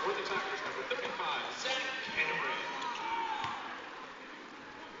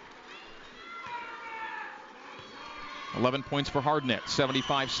 $11 points for Hardnett,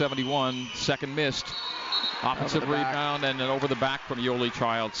 75-71. Second missed. Offensive rebound and then over the back from Yoli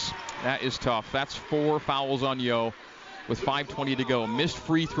Childs. That is tough. That's 4 fouls on Yo with 5:20 to go. Missed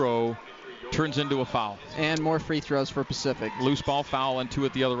free throw turns into a foul. And more free throws for Pacific. Loose ball foul and 2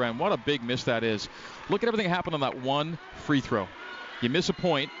 at the other end. What a big miss that is. Look at everything that happened on that 1 free throw. You miss a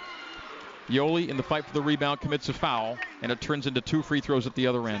point. Yoli, in the fight for the rebound, commits a foul, and it turns into 2 free throws at the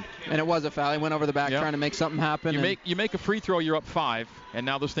other end. And it was a foul. He went over the back trying to make something happen. You make a free throw, you're up 5, and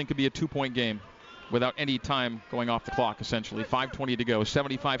now this thing could be a 2-point game without any time going off the clock, essentially. 5:20 to go.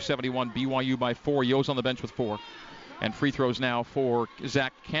 75-71, BYU by 4. Yo's on the bench with 4. And free throws now for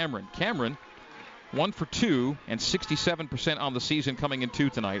Zach Cameron. Cameron, 1 for 2, and 67% on the season coming in 2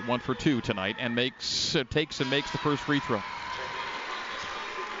 tonight. 1 for 2 tonight, and takes and makes the first free throw.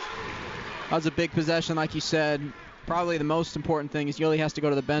 That was a big possession, like you said. Probably the most important thing is Yoli has to go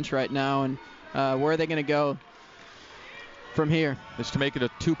to the bench right now, and where are they going to go from here? Is to make it a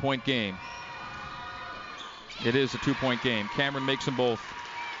 2-point game. It is a 2-point game. Cameron makes them both.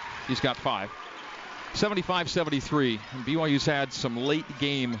 He's got 5. 75-73. And BYU's had some late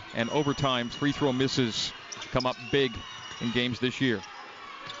game and overtime free throw misses come up big in games this year.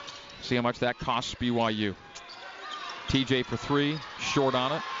 See how much that costs BYU. TJ for 3, short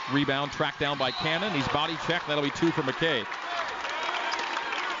on it. Rebound tracked down by Cannon. He's body checked. That'll be 2 for McKay.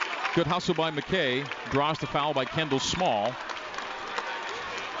 Good hustle by McKay. Draws the foul by Kendall Small.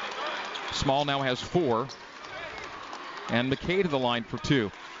 Small now has 4. And McKay to the line for 2.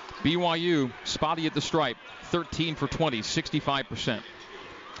 BYU spotty at the stripe. 13 for 20, 65%.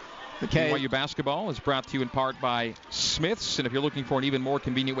 BYU basketball is brought to you in part by Smith's. And if you're looking for an even more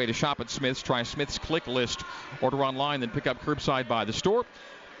convenient way to shop at Smith's, try Smith's Click List. Order online, then pick up curbside by the store.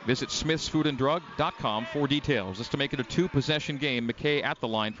 Visit smithsfoodanddrug.com for details. Just to make it a 2-possession game, McKay at the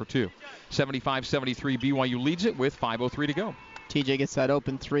line for 2. 75-73, BYU leads it with 5:03 to go. TJ gets that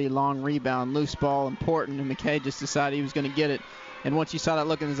open 3, long rebound, loose ball, important, and McKay just decided he was going to get it. And once you saw that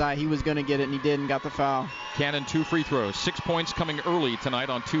look in his eye, he was going to get it, and he did and got the foul. Cannon 2 free throws. 6 points coming early tonight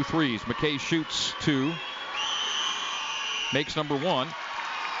on 2 threes. McKay shoots 2. Makes number 1.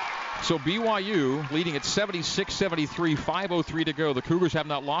 So BYU leading at 76-73, 5:03 to go. The Cougars have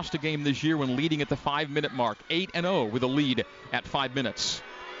not lost a game this year when leading at the 5-minute mark. 8-0 with a lead at 5 minutes.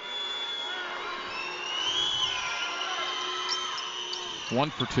 1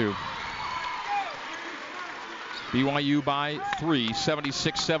 for 2. BYU by 3,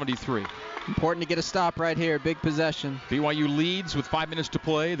 76-73. Important to get a stop right here. Big possession. BYU leads with 5 minutes to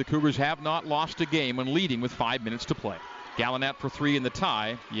play. The Cougars have not lost a game when leading with 5 minutes to play. Gallinat for 3 in the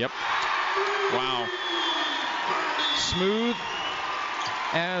tie. Yep. Wow. Smooth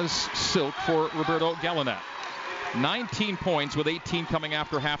as silk for Roberto Gallinat. 19 points with 18 coming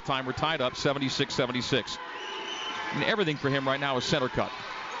after halftime. We're tied up 76-76. And everything for him right now is center cut.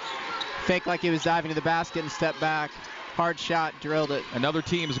 Fake like he was diving to the basket and stepped back. Hard shot, drilled it. Another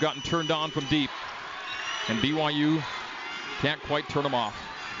team has gotten turned on from deep. And BYU can't quite turn them off.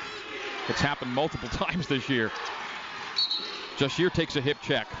 It's happened multiple times this year. Jashir takes a hip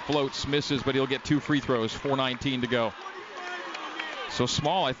check, floats, misses, but he'll get 2 free throws, 4:19 to go. So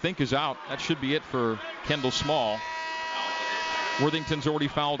Small, I think, is out. That should be it for Kendall Small. Worthington's already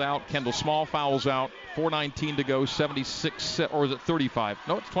fouled out. Kendall Small fouls out. 4:19 to go, 76, or is it 35?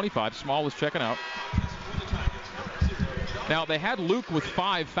 No, it's 25. Small is checking out. Now, they had Luke with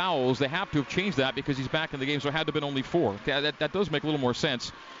 5 fouls. They have to have changed that because he's back in the game, so it had to have been only 4. That does make a little more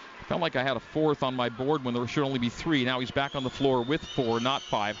sense. Felt like I had a 4th on my board when there should only be 3. Now he's back on the floor with 4, not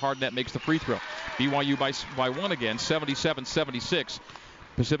 5. Hardnett makes the free throw. BYU by 1 again, 77-76.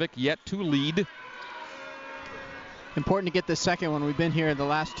 Pacific yet to lead. Important to get the second one. We've been here the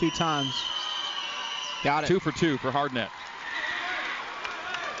last 2 times. Got it. 2 for 2 for Hardnett.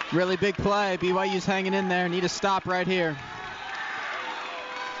 Really big play. BYU's hanging in there. Need a stop right here.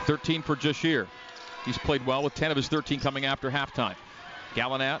 13 for Jashir. He's played well with 10 of his 13 coming after halftime.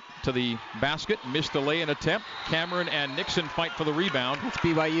 Gallinat to the basket, missed the lay-in attempt. Cameron and Nixon fight for the rebound. It's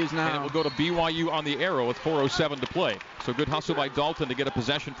BYU's now. And it will go to BYU on the arrow with 4:07 to play. So good hustle by Dalton to get a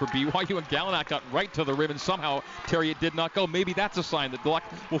possession for BYU, and Gallinat got right to the rim, and somehow, Terry, it did not go. Maybe that's a sign that luck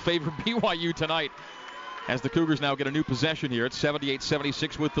will favor BYU tonight, as the Cougars now get a new possession here at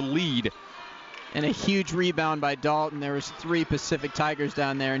 78-76 with the lead. And a huge rebound by Dalton. There was 3 Pacific Tigers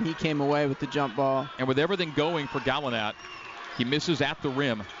down there, and he came away with the jump ball. And with everything going for Gallinat, he misses at the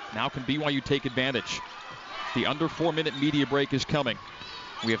rim. Now can BYU take advantage? The under 4-minute media break is coming.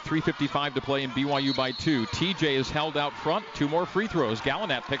 We have 3:55 to play and BYU by 2. TJ is held out front. 2 more free throws.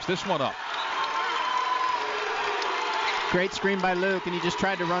 Gallinat picks this one up. Great screen by Luke, and he just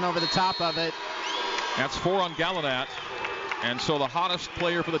tried to run over the top of it. That's 4 on Gallinat. And so the hottest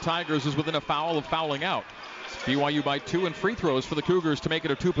player for the Tigers is within a foul of fouling out. BYU by 2 and free throws for the Cougars to make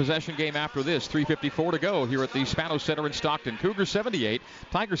it a 2-possession game after this. 3:54 to go here at the Spanos Center in Stockton. Cougars 78,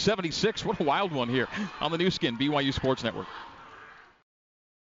 Tigers 76. What a wild one here on the new skin, BYU Sports Network.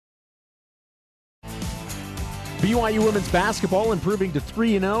 BYU women's basketball improving to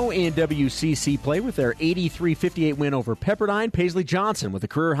 3-0 in WCC play with their 83-58 win over Pepperdine. Paisley Johnson with a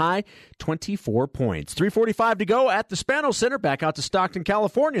career-high 24 points. 3:45 to go at the Spanos Center. Back out to Stockton,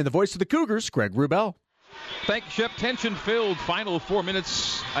 California. The voice of the Cougars, Greg Wrubell. Thank you, Shep. Tension-filled final 4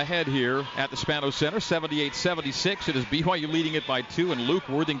 minutes ahead here at the Spanos Center. 78-76. It is BYU leading it by 2, and Luke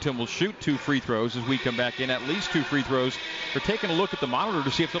Worthington will shoot 2 free throws as we come back in. At least 2 free throws. We're taking a look at the monitor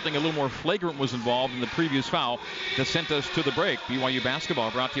to see if something a little more flagrant was involved in the previous foul that sent us to the break. BYU basketball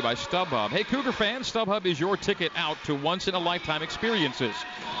brought to you by StubHub. Hey, Cougar fans, StubHub is your ticket out to once-in-a-lifetime experiences.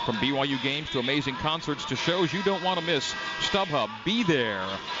 From BYU games to amazing concerts to shows you don't want to miss. StubHub, be there.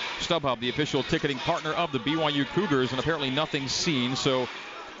 StubHub, the official ticketing partner of the BYU Cougars, and apparently nothing's seen, so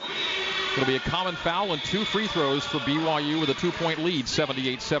it'll be a common foul and 2 free throws for BYU with a 2-point lead,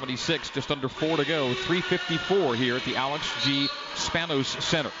 78-76, just under 4 to go. 3:54 here at the Alex G. Spanos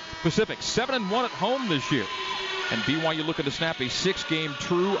Center. Pacific 7-1 at home this year, and BYU looking to snap a 6-game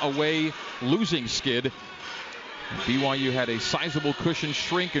true away losing skid. BYU had a sizable cushion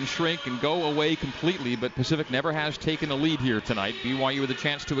shrink and go away completely, but Pacific never has taken a lead here tonight. BYU with a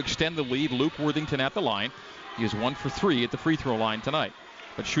chance to extend the lead. Luke Worthington at the line. He is 1 for 3 at the free throw line tonight,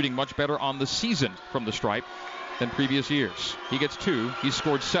 but shooting much better on the season from the stripe than previous years. He gets 2. He's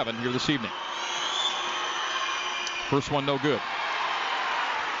scored 7 here this evening. First one no good.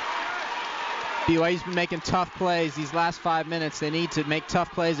 BYU's been making tough plays these last 5 minutes. They need to make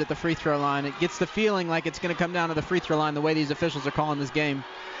tough plays at the free throw line. It gets the feeling like it's going to come down to the free throw line the way these officials are calling this game.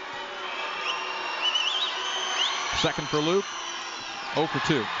 Second for Luke. 0 for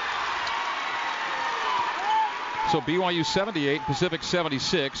 2. So BYU 78, Pacific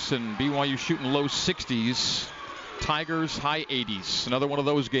 76, and BYU shooting low 60s. Tigers high 80s. Another one of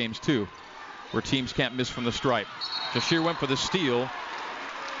those games, too, where teams can't miss from the stripe. Jashir went for the steal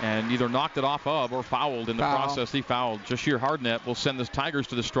and either knocked it off of or fouled in the process. He fouled. Jashir Hardnett will send the Tigers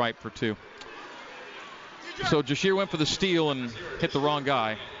to the stripe for 2. So Jashir went for the steal and hit the wrong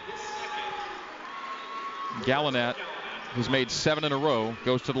guy. Gallinat, who's made 7 in a row,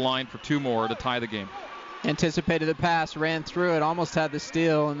 goes to the line for 2 more to tie the game. Anticipated the pass, ran through it, almost had the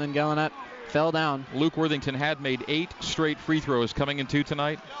steal, and then Gallinat fell down. Luke Worthington had made 8 straight free throws coming into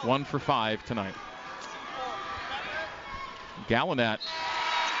tonight. 1 for 5 tonight. Gallinat,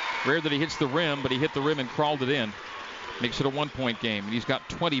 rare that he hits the rim, but he hit the rim and crawled it in. Makes it a 1-point game, and he's got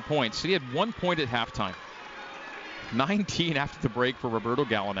 20 points. He had 1 point at halftime. 19 after the break for Roberto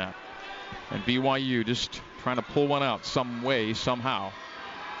Gallinat. And BYU just trying to pull one out some way, somehow.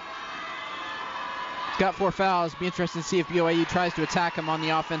 Got 4 fouls. Be interested to see if BYU tries to attack him on the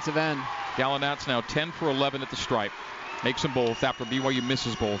offensive end. Gallinat's now 10 for 11 at the stripe. Makes them both after BYU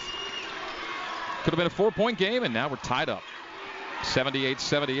misses both. Could have been a 4-point game, and now we're tied up.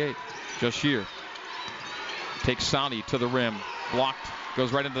 78-78. Jashir takes Sani to the rim. Blocked.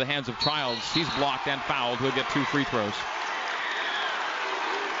 Goes right into the hands of Childs. He's blocked and fouled. He'll get 2 free throws.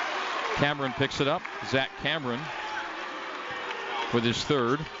 Cameron picks it up. Zach Cameron with his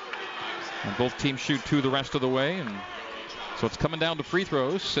 3rd. And both teams shoot 2 the rest of the way. And so it's coming down to free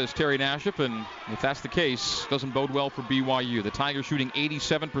throws, says Terry Naship. And if that's the case, doesn't bode well for BYU. The Tigers shooting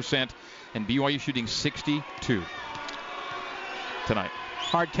 87% and BYU shooting 62 tonight.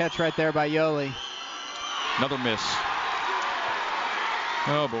 Hard catch right there by Yoli. Another miss.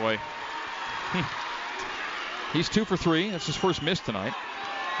 Oh, boy. He's 2 for 3. That's his first miss tonight.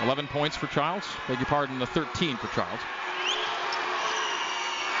 11 points for Childs. Beg your pardon, the 13 for Childs.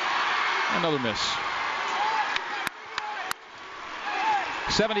 Another miss.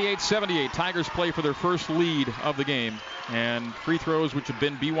 78-78. Tigers play for their first lead of the game. And free throws, which have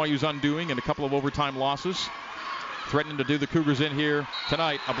been BYU's undoing, and a couple of overtime losses, threatening to do the Cougars in here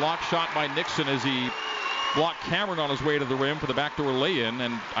tonight. A block shot by Nixon as he blocked Cameron on his way to the rim for the backdoor lay-in,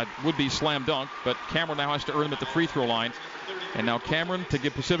 and it would be slam dunk, but Cameron now has to earn them at the free throw line. And now Cameron to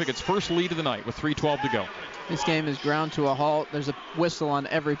give Pacific its first lead of the night with 3:12 to go. This game is ground to a halt. There's a whistle on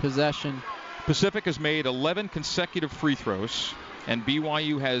every possession. Pacific has made 11 consecutive free throws, and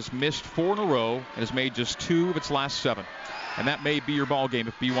BYU has missed 4 in a row and has made just 2 of its last 7. And that may be your ball game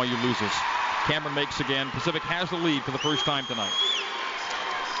if BYU loses. Cameron makes again. Pacific has the lead for the first time tonight.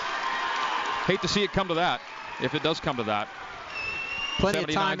 Hate to see it come to that, if it does come to that. Plenty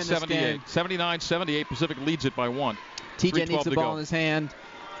of time in this game. 79-78, Pacific leads it by 1. TJ needs the ball in his hand.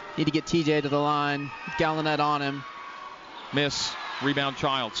 Need to get TJ to the line. Gallinet on him. Miss. Rebound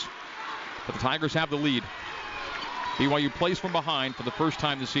Childs. But the Tigers have the lead. BYU plays from behind for the first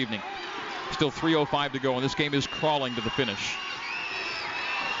time this evening. Still 3:05 to go, and this game is crawling to the finish.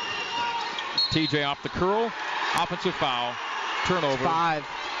 TJ off the curl. Offensive foul. Turnover. 5.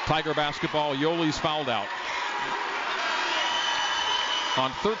 Tiger basketball. Yoli's fouled out.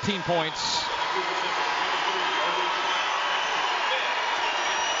 On 13 points.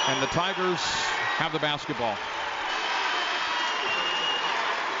 And the Tigers have the basketball.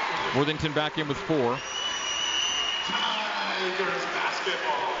 Worthington back in with 4.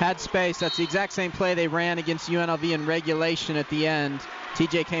 Had space. That's the exact same play they ran against UNLV in regulation at the end.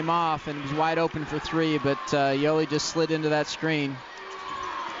 TJ came off and was wide open for 3, but Yoli just slid into that screen.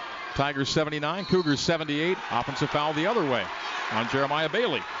 Tigers 79, Cougars 78. Offensive foul the other way on Jeremiah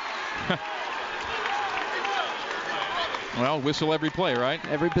Bailey. Well, whistle every play, right?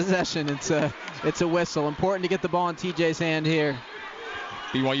 Every possession, it's a whistle. Important to get the ball in TJ's hand here.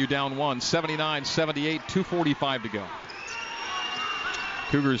 BYU down 1, 79-78, 2:45 to go.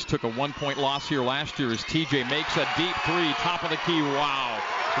 Cougars took a 1-point loss here last year as TJ makes a deep 3, top of the key. Wow.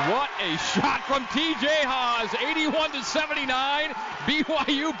 What a shot from TJ Haws. 81-79.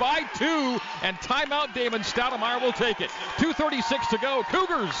 BYU by 2. And timeout, Damon Stoudemire will take it. 2:36 to go.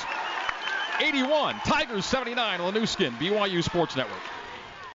 Cougars 81. Tigers 79 on the new skin. BYU Sports Network.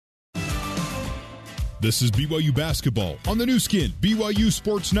 This is BYU basketball on the new skin, BYU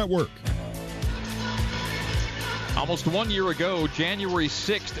Sports Network. Almost 1 year ago, January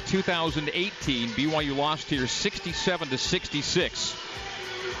 6th, 2018, BYU lost here 67-66.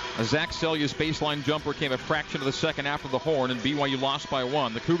 A Zach Selja's baseline jumper came a fraction of the second after the horn, and BYU lost by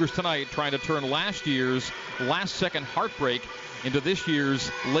 1. The Cougars tonight trying to turn last year's last-second heartbreak into this year's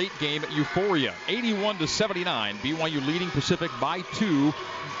late-game euphoria. 81-79, BYU leading Pacific by 2.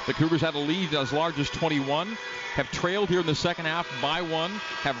 The Cougars had a lead as large as 21, have trailed here in the second half by 1,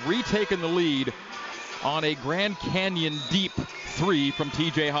 have retaken the lead on a Grand Canyon deep 3 from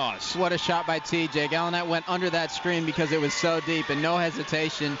TJ Haws. What a shot by TJ. Gallinet went under that screen because it was so deep, and no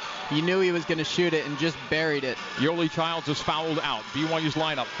hesitation. You knew he was going to shoot it and just buried it. Yoli Childs is fouled out. BYU's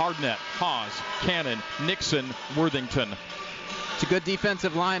lineup: Hardnett, Haws, Cannon, Nixon, Worthington. It's a good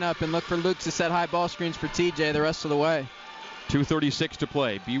defensive lineup, and look for Luke to set high ball screens for TJ the rest of the way. 2:36 to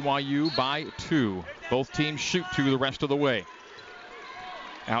play. BYU by 2. Both teams shoot 2 the rest of the way.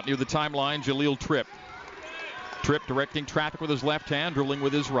 Out near the timeline, Jaleel Tripp. Tripp directing traffic with his left hand, dribbling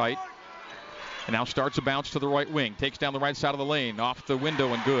with his right. And now starts a bounce to the right wing. Takes down the right side of the lane. Off the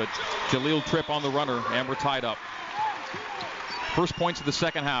window and good. Jaleel Tripp on the runner, and we're tied up. First points of the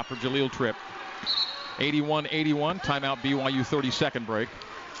second half for Jaleel Tripp. 81-81. Timeout BYU 30-second break.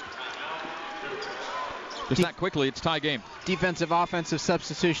 Just that quickly, it's tie game. Defensive, offensive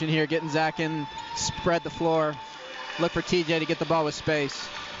substitution here. Getting Zach in, spread the floor. Look for TJ to get the ball with space.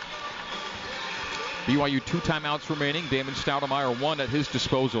 BYU 2 timeouts remaining. Damon Stoudemire 1 at his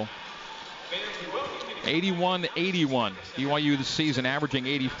disposal. 81-81. BYU this season averaging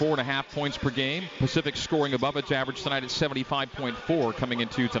 84.5 points per game. Pacific scoring above its average tonight at 75.4 coming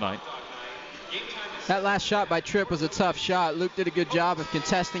into tonight. That last shot by Tripp was a tough shot. Luke did a good job of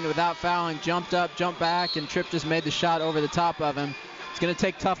contesting it without fouling. Jumped up, jumped back, and Tripp just made the shot over the top of him. It's going to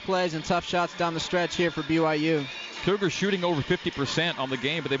take tough plays and tough shots down the stretch here for BYU. Cougars shooting over 50% on the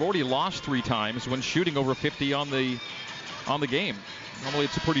game, but they've already lost 3 times when shooting over 50 on the game. Normally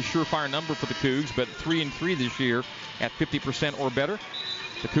it's a pretty surefire number for the Cougs, but 3-3 this year at 50% or better.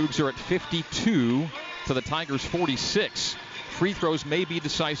 The Cougs are at 52 to the Tigers 46. Free throws may be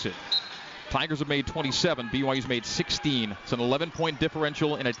decisive. Tigers have made 27. BYU's made 16. It's an 11-point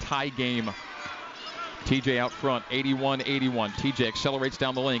differential in a tie game. TJ out front, 81-81. TJ accelerates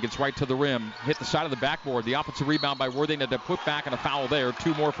down the lane, gets right to the rim, hit the side of the backboard. The offensive rebound by Worthington to put back and a foul there.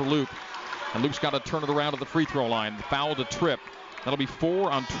 2 more for Luke. And Luke's got to turn it around at the free throw line. The foul to Tripp. That'll be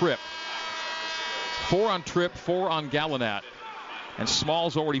 4 on Tripp. 4 on Tripp, 4 on Gallinat. And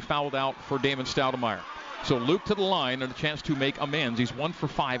Small's already fouled out for Damon Stoudemire. So Luke to the line and a chance to make amends. He's 1 for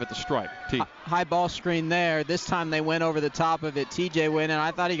 5 at the stripe. T. High ball screen there. This time they went over the top of it. TJ went in.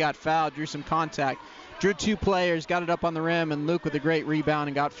 I thought he got fouled, drew some contact. Drew 2 players, got it up on the rim, and Luke with a great rebound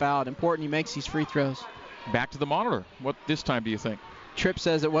and got fouled. Important he makes these free throws. Back to the monitor. What this time do you think? Tripp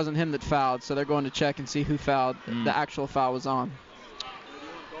says it wasn't him that fouled, so they're going to check and see who fouled. The actual foul was on.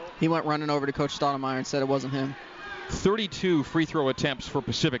 He went running over to Coach Stoudemire and said it wasn't him. 32 free throw attempts for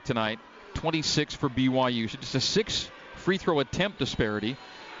Pacific tonight, 26 for BYU. So just a 6 free throw attempt disparity,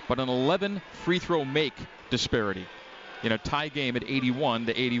 but an 11 free throw make disparity in a tie game at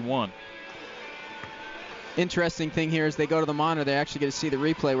 81-81. Interesting thing here is they go to the monitor, they actually get to see the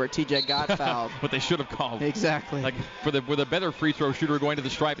replay where TJ got fouled. What they should have called. Exactly. Like with a better free throw shooter going to the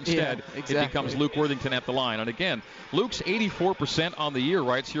stripe instead, yeah, exactly. It becomes Luke Worthington at the line. And again, Luke's 84% on the year,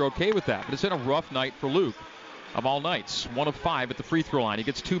 right? So you're okay with that. But it's been a rough night for Luke of all nights. 1 of 5 at the free throw line. He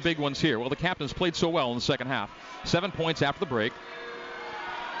gets 2 big ones here. Well, the captain's played so well in the second half. 7 points after the break.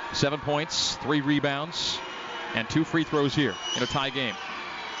 7 points, 3 rebounds, and 2 free throws here in a tie game.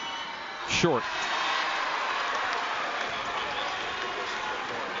 Short.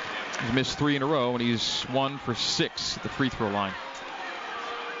 He's missed 3 in a row, and he's 1 for 6 at the free throw line.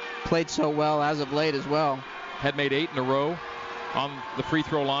 Played so well as of late as well. Had made 8 in a row on the free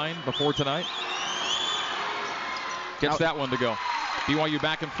throw line before tonight. Gets that one to go. BYU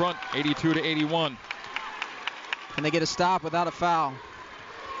back in front, 82-81. And they get a stop without a foul.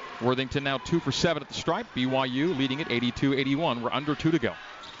 Worthington now 2 for 7 at the stripe. BYU leading it 82-81. We're under 2 to go.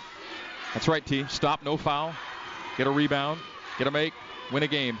 That's right, T. Stop, no foul. Get a rebound. Get a make. Win a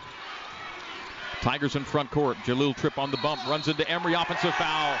game. Tigers in front court. Jalil Tripp on the bump. Runs into Emery. Offensive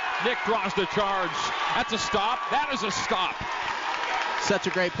foul. Nick draws the charge. That's a stop. That is a stop. Such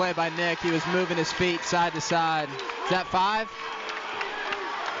a great play by Nick. He was moving his feet side to side. Is that 5?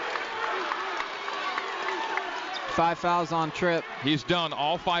 5 fouls on Tripp. He's done.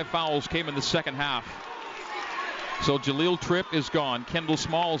 All 5 fouls came in the second half. So Jalil Tripp is gone. Kendall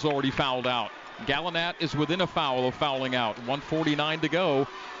Small's already fouled out. Gallinat is within a foul of fouling out. 1:49 to go.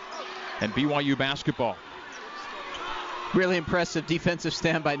 And BYU basketball. Really impressive defensive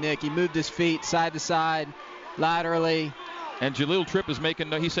stand by Nick. He moved his feet side to side, laterally. And Jalil Tripp is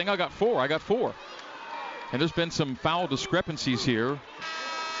making, he's saying, I got 4. And there's been some foul discrepancies here.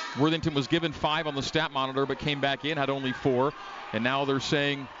 Worthington was given 5 on the stat monitor, but came back in, had only 4. And now they're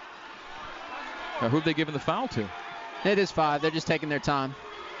saying, who have they given the foul to? It is 5. They're just taking their time.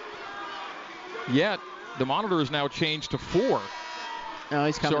 Yet, the monitor has now changed to 4. No,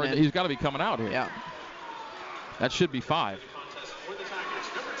 he's coming in. He's got to be coming out here. Yeah. That should be 5.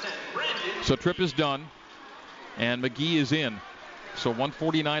 So Tripp is done, and McGee is in. So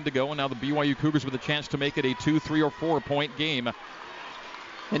 1:49 to go, and now the BYU Cougars with a chance to make it a 2, 3, or 4-point game.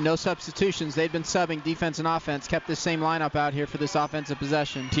 And no substitutions. They've been subbing defense and offense. Kept the same lineup out here for this offensive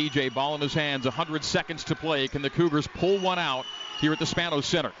possession. TJ, ball in his hands. 100 seconds to play. Can the Cougars pull one out here at the Spanos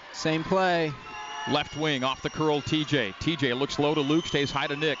Center? Same play. Left wing, off the curl, TJ. TJ looks low to Luke, stays high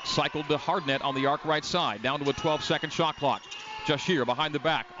to Nick. Cycled to Hardnett on the arc right side. Down to a 12-second shot clock. Jashir behind the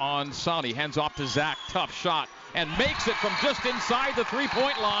back on Sani. Hands off to Zach. Tough shot. And makes it from just inside the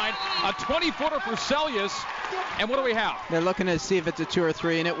three-point line. A 20-footer for Seljaas. And what do we have? They're looking to see if it's a 2 or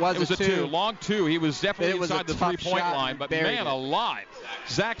 3, and it was a 2. Long 2. He was definitely inside the three-point line. But man alive.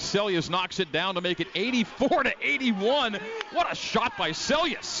 Zach Seljaas knocks it down to make it 84-81. What a shot by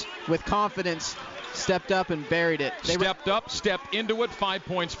Seljaas. With confidence, stepped up and buried it. Stepped into it. 5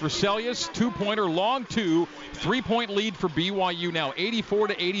 points for Seljaas. 2-pointer, long 2. 3-point lead for BYU now.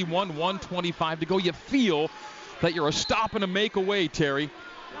 84-81, 1:25 to go. You feel that you're a stop and a make away, Terry.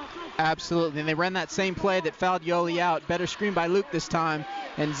 Absolutely. And they ran that same play that fouled Yoli out. Better screen by Luke this time.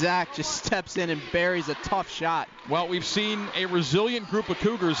 And Zach just steps in and buries a tough shot. Well, we've seen a resilient group of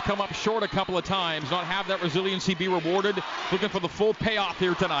Cougars come up short a couple of times, not have that resiliency be rewarded. Looking for the full payoff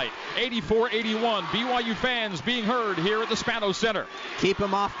here tonight. 84-81. BYU fans being heard here at the Spanos Center. Keep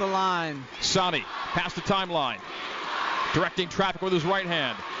him off the line. Sani past the timeline. Directing traffic with his right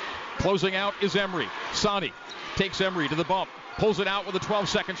hand. Closing out is Emery. Sani takes Emery to the bump. Pulls it out with a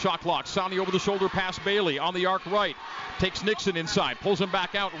 12-second shot clock. Sani over the shoulder past Bailey on the arc right. Takes Nixon inside. Pulls him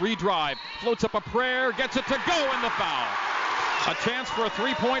back out. Redrive. Floats up a prayer. Gets it to go in the foul. A chance for a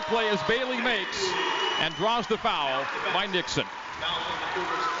three-point play as Bailey makes and draws the foul by Nixon.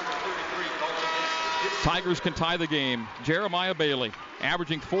 Tigers can tie the game. Jeremiah Bailey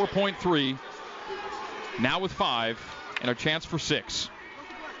averaging 4.3. Now with 5 and a chance for 6.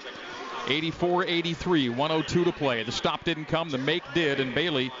 84-83, 102 to play. The stop didn't come, the make did, and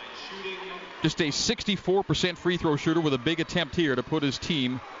Bailey, just a 64% free throw shooter with a big attempt here to put his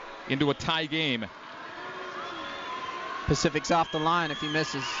team into a tie game. Pacific's off the line if he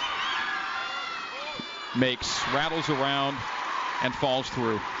misses. Makes, rattles around, and falls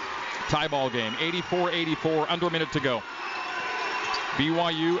through. Tie ball game, 84-84, under a minute to go.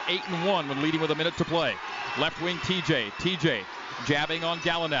 BYU 8-1 when leading with a minute to play. Left wing TJ jabbing on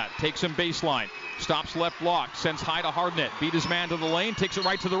Gallinat, takes him baseline, stops left block, sends high to Hardnett, beat his man to the lane, takes it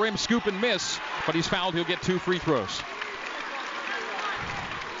right to the rim, scoop and miss, but he's fouled. He'll get 2 free throws.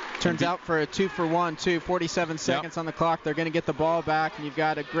 Turns out for a 2-for-1, 47 seconds on the clock. They're going to get the ball back, and you've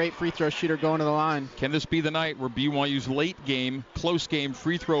got a great free throw shooter going to the line. Can this be the night where BYU's late game, close game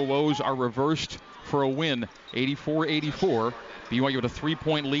free throw woes are reversed for a win? 84-84. BYU with a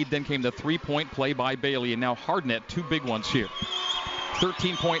 3-point lead, then came the 3-point play by Bailey, and now Hardnett, 2 big ones here.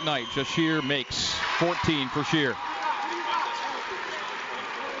 13-point night. Jashir makes 14 for Shear.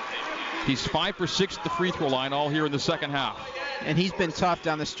 He's 5 for 6 at the free throw line, all here in the second half. And he's been tough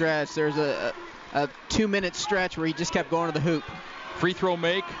down the stretch. There's a 2-minute stretch where he just kept going to the hoop. Free throw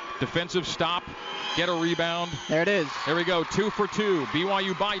make, defensive stop, get a rebound. There it is. There we go, 2 for 2.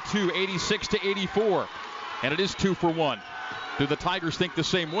 BYU by 2, 86-84. And it is 2 for 1. Do the Tigers think the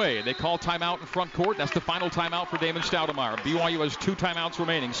same way? They call timeout in front court. That's the final timeout for Damon Stoudemire. BYU has 2 timeouts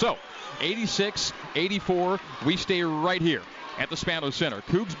remaining. So, 86-84. We stay right here at the Spanos Center.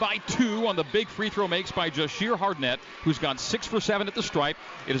 Cougs by 2 on the big free throw makes by Jashir Hardnett, who's gone 6 for 7 at the stripe.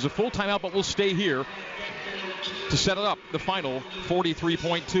 It is a full timeout, but we'll stay here to set it up. The final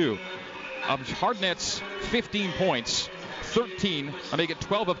 43.2 of Hardnett's 15 points. 13, I make it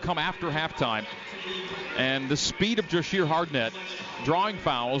 12 have come after halftime. And the speed of Jashir Hardnett, drawing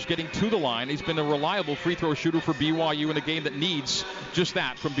fouls, getting to the line. He's been a reliable free throw shooter for BYU in a game that needs just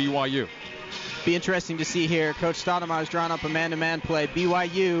that from BYU. Be interesting to see here. Coach Stoudemire's drawn up a man-to-man play.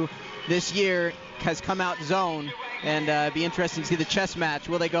 BYU this year has come out zone, and be interesting to see the chess match.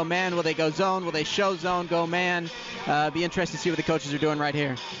 Will they go man? Will they go zone? Will they show zone, go man? Be interesting to see what the coaches are doing right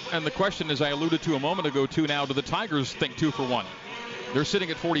here. And the question, as I alluded to a moment ago, too, now, do the Tigers think 2 for 1? They're sitting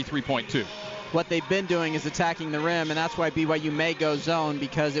at 43.2. What they've been doing is attacking the rim, and that's why BYU may go zone,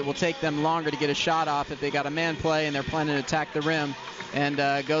 because it will take them longer to get a shot off if they got a man play and they're planning to attack the rim. And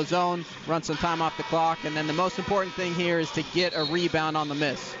go zone, run some time off the clock, and then the most important thing here is to get a rebound on the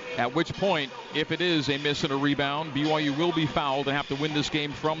miss. At which point, if it is a miss and a rebound, BYU will be fouled and have to win this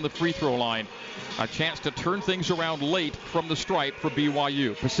game from the free throw line. A chance to turn things around late from the stripe for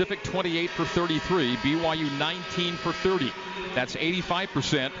BYU. Pacific 28 for 33, BYU 19 for 30. That's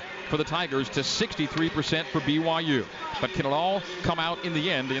 85% for the Tigers to 63% for BYU. But can it all come out in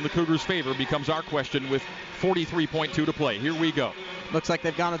the end in the Cougars' favor becomes our question with 43.2 to play. Here we go. Looks like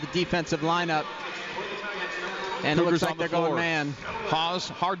they've gone to the defensive lineup. And Cougars, it looks like they're going man. Haas,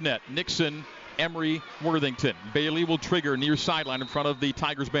 Hardnett, Nixon, Emery, Worthington. Bailey will trigger near sideline in front of the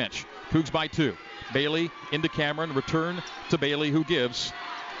Tigers bench. Cougs by 2. Bailey into Cameron. Return to Bailey, who gives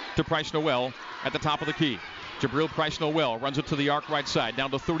to Price Noel at the top of the key. Jabril Price Noel runs it to the arc right side.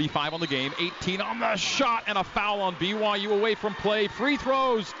 Down to 35 on the game. 18 on the shot, and a foul on BYU away from play. Free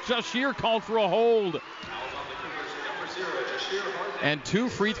throws. Jashir called for a hold. And 2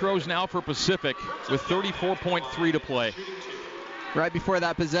 free throws now for Pacific with 34.3 to play. Right before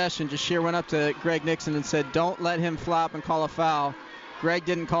that possession, Jashir went up to Greg Nixon and said, don't let him flop and call a foul. Greg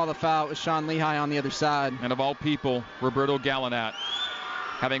didn't call the foul. It was Sean Lehigh on the other side. And of all people, Roberto Gallinat,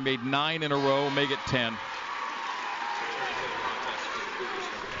 having made 9 in a row, make it 10.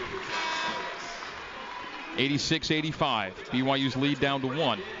 (86-85). BYU's lead down to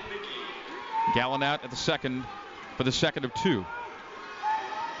 1. Gallinat at the second for the second of 2.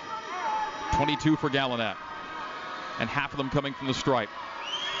 22 for Gallinat. And half of them coming from the stripe.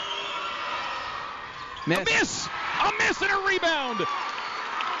 Miss. A miss! A miss and a rebound!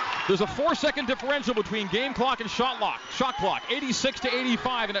 There's a 4-second differential between game clock and shot clock.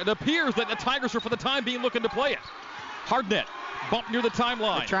 86-85, and it appears that the Tigers are for the time being looking to play it. Hardnett, bump near the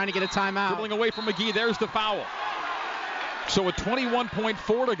timeline. They're trying to get a timeout. Dribbling away from McGee, there's the foul. So with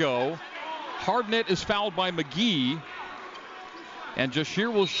 21.4 to go, Hardnett is fouled by McGee. And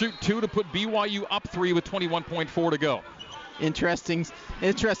Jashir will shoot 2 to put BYU up 3 with 21.4 to go. Interesting.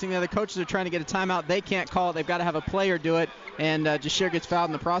 The other coaches are trying to get a timeout. They can't call it. They've got to have a player do it. And Jashir gets fouled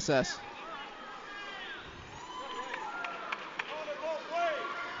in the process.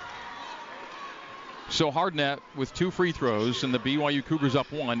 So Hardnett with 2 free throws, and the BYU Cougars up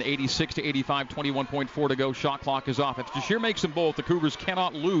 1, 86-85, 21.4 to go. Shot clock is off. If Jashir makes them both, the Cougars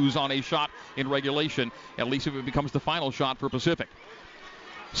cannot lose on a shot in regulation, at least if it becomes the final shot for Pacific.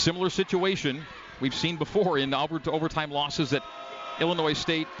 Similar situation we've seen before in overtime losses at Illinois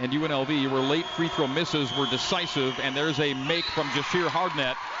State and UNLV, where late free throw misses were decisive, and there's a make from Jashir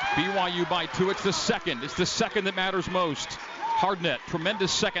Hardnett. BYU by 2. It's the second. It's the second that matters most. Hardnett,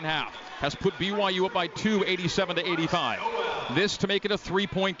 tremendous second half, has put BYU up by 2, 87-85. This to make it a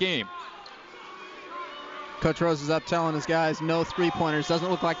 3-point game. Coach Rose is up telling his guys no three-pointers. Doesn't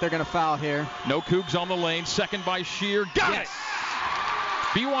look like they're going to foul here. No Cougs on the lane. Second by Shear. Got it!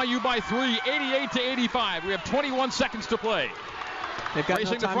 BYU by 3, 88-85. We have 21 seconds to play. They've got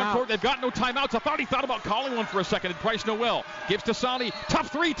Racing no the front timeout. court. They've got no timeouts. I thought he thought about calling one for a second. And Bryce Noel gives to Sani.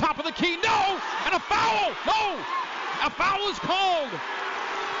 Tough three, top of the key. No! And a foul! No! A foul is called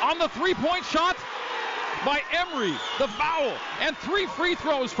on the three-point shot by Emery. The foul. And 3 free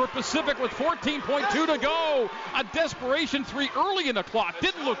throws for Pacific with 14.2 to go. A desperation 3 early in the clock.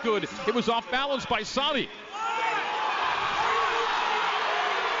 Didn't look good. It was off balance by Sani.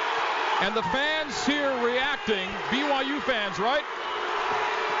 And the fans here reacting, BYU fans, right?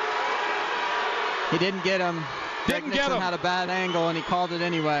 He didn't get him. Didn't get him. Had a bad angle, and he called it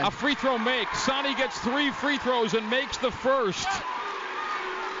anyway. A free throw make. Sani gets 3 free throws and makes the first.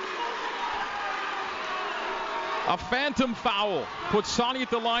 A phantom foul puts Sani at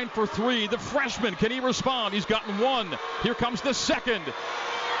the line for 3. The freshman, can he respond? He's gotten 1. Here comes the second.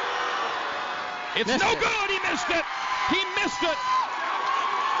 It's Missed no it. good. He missed it. He missed it.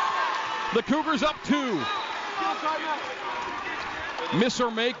 The Cougars up 2. Miss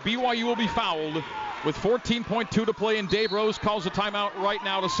or make, BYU will be fouled with 14.2 to play, and Dave Rose calls a timeout right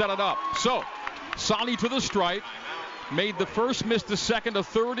now to set it up. So, Sani to the stripe. Made the first, missed the second. A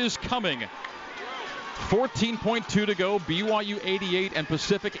third is coming. 14.2 to go. BYU 88 and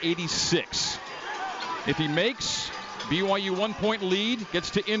Pacific 86. If he makes, BYU 1-point lead, gets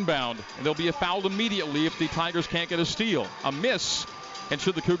to inbound. And there'll be a foul immediately if the Tigers can't get a steal. A miss, and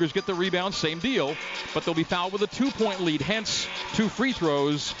should the Cougars get the rebound, same deal. But they'll be fouled with a 2-point lead. Hence, 2 free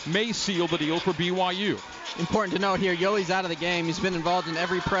throws may seal the deal for BYU. Important to note here, Yoli's out of the game. He's been involved in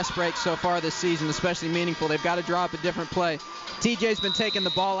every press break so far this season, especially meaningful. They've got to drop a different play. TJ's been taking the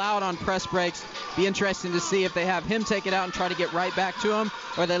ball out on press breaks. Be interesting to see if they have him take it out and try to get right back to him,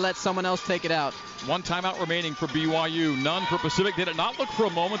 or they let someone else take it out. 1 timeout remaining for BYU. None for Pacific. Did it not look for a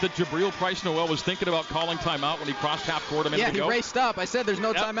moment that Jabril Price-Noel was thinking about calling timeout when he crossed half court a minute ago? Yeah, he raced up. I said there's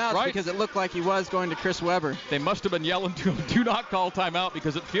no timeouts right. because it looked like he was going to Chris Webber. They must have been yelling to him, do not call timeout,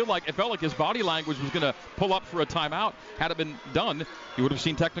 because it felt like his body language was going to pull up for a timeout. Had it been done, you would have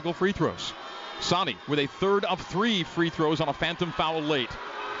seen technical free throws. Sani with a third of 3 free throws on a phantom foul late.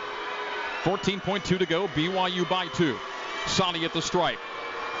 14.2 to go. BYU by 2. Sani at the stripe.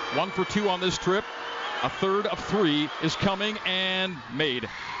 1 for 2 on this trip. A third of 3 is coming and made.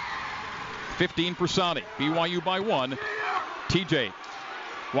 15 for Sani. BYU by 1. TJ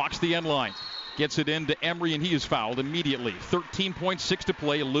walks the end line. Gets it into Emery, and he is fouled immediately. 13.6 to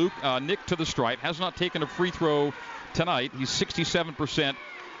play. Nick to the stripe. Has not taken a free throw tonight. He's 67%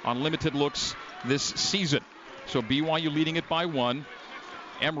 on limited looks this season. So BYU leading it by 1.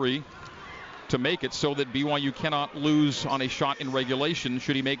 Emery to make it so that BYU cannot lose on a shot in regulation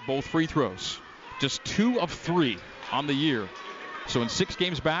should he make both free throws. Just 2 of 3 on the year. So in 6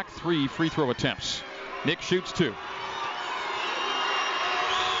 games back, 3 free throw attempts. Nick shoots 2.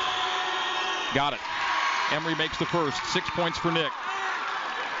 Got it. Emery makes the first. 6 points for Nick.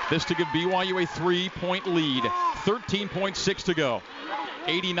 This to give BYU a 3-point lead. 13.6 to go.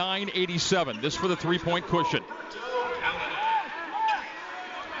 89-87. This for the 3-point cushion.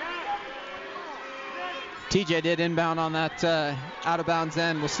 TJ did inbound on that out-of-bounds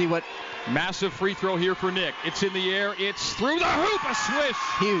end. We'll see what... Massive free throw here for Nick. It's in the air. It's through the hoop. A swish.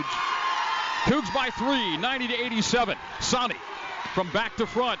 Huge. Cougs by 3, 90-87. Sani from back to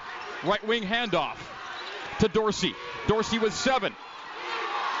front. Right wing handoff to Dorsey. Dorsey with 7.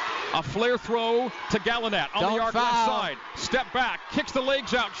 A flare throw to Gallinat on the arc left side. Step back, kicks the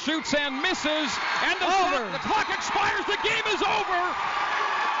legs out, shoots and misses. And the clock expires. The game is over.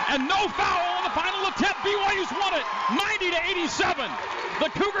 And no foul on the final attempt. BYU's won it 90-87. The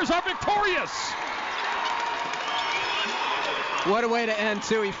Cougars are victorious. What a way to end,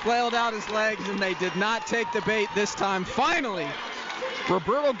 too. He flailed out his legs, and they did not take the bait this time. Finally.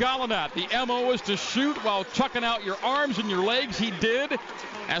 Roberto Gallinat, the MO is to shoot while chucking out your arms and your legs. He did.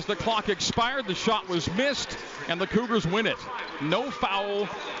 As the clock expired, the shot was missed, and the Cougars win it. No foul,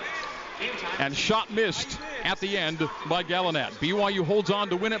 and shot missed at the end by Gallinat. BYU holds on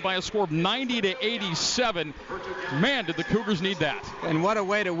to win it by a score of 90-87. Man, did the Cougars need that. And what a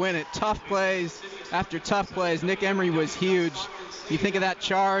way to win it. Tough plays after tough plays. Nick Emery was huge. You think of that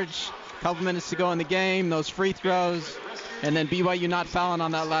charge, a couple minutes to go in the game, those free throws. And then BYU not fouling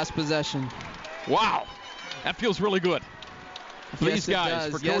on that last possession. Wow. That feels really good. For Yes, these it guys,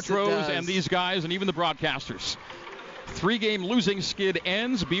 does. for Yes, Coach it Rose does. and these guys and even the broadcasters. 3-game losing skid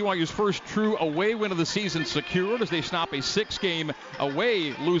ends. BYU's first true away win of the season secured as they stop a 6-game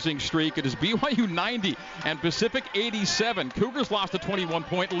away losing streak. It is BYU 90 and Pacific 87. Cougars lost a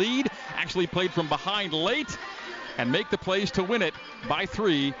 21-point lead, actually played from behind late, and make the plays to win it by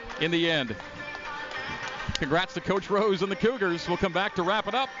 3 in the end. Congrats to Coach Rose and the Cougars. We'll come back to wrap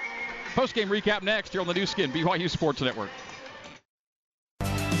it up. Post-game recap next here on the new skin, BYU Sports Network.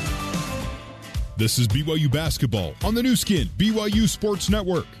 This is BYU Basketball on the new skin, BYU Sports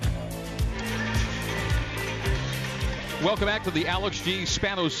Network. Welcome back to the Alex G.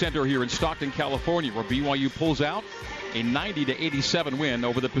 Spanos Center here in Stockton, California, where BYU pulls out a 90-87 win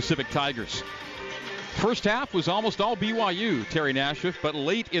over the Pacific Tigers. First half was almost all BYU, Terry Nashif, but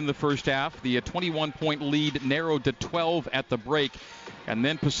late in the first half, the 21-point lead narrowed to 12 at the break. And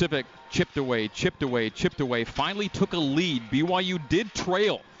then Pacific chipped away, finally took a lead. BYU did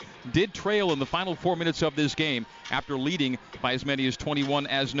trail in the final 4 minutes of this game after leading by as many as 21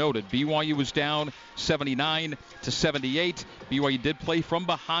 as noted. BYU was down 79-78. BYU did play from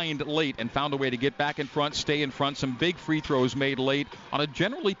behind late and found a way to get back in front, stay in front. Some big free throws made late on a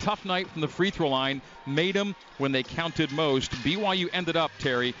generally tough night from the free throw line. Made them when they counted most. BYU ended up,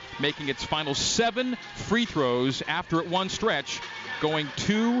 Terry, making its final 7 free throws after at one stretch, going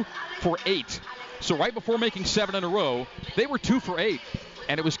 2 for 8. So right before making 7 in a row, they were 2 for 8.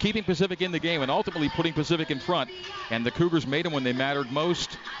 And it was keeping Pacific in the game and ultimately putting Pacific in front. And the Cougars made them when they mattered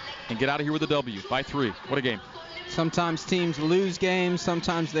most and get out of here with a W by 3. What a game. Sometimes teams lose games,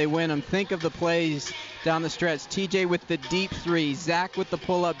 sometimes they win them. Think of the plays down the stretch. TJ with the deep 3, Zach with the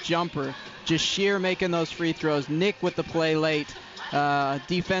pull-up jumper, Jashir making those free throws, Nick with the play late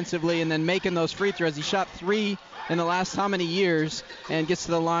defensively, and then making those free throws. He shot 3 in the last how many years and gets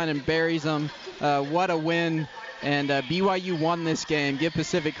to the line and buries them. What a win. And BYU won this game. Give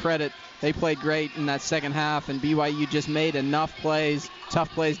Pacific credit. They played great in that second half, and BYU just made enough plays, tough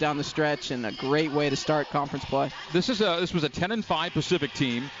plays down the stretch, and a great way to start conference play. This was a 10-5 Pacific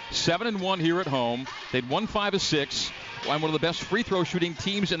team, 7-1 here at home. They'd won 5 of 6. And one of the best free throw shooting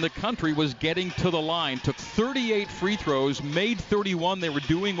teams in the country was getting to the line. Took 38 free throws, made 31. They were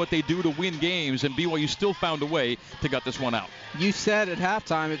doing what they do to win games, and BYU still found a way to gut this one out. You said at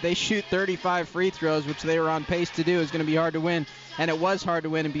halftime if they shoot 35 free throws, which they were on pace to do, it's going to be hard to win. And it was hard to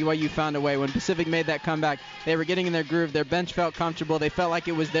win, and BYU found a way. When Pacific made that comeback, they were getting in their groove. Their bench felt comfortable. They felt like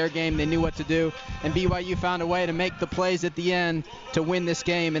it was their game. They knew what to do. And BYU found a way to make the plays at the end to win this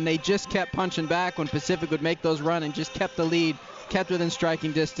game. And they just kept punching back when Pacific would make those runs and just kept the lead, kept within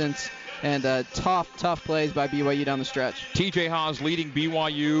striking distance. And tough plays by BYU down the stretch. TJ Haas leading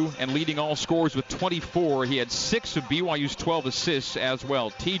BYU and leading all scorers with 24. He had 6 of BYU's 12 assists as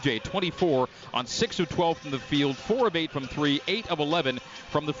well. TJ 24 on 6 of 12 from the field, 4 of 8 from 3, 8 of 11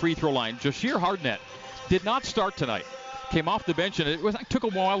 from the free throw line. Jashir Hardnett did not start tonight. Came off the bench, and it took a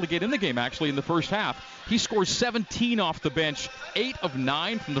while to get in the game, actually, in the first half. He scores 17 off the bench, 8 of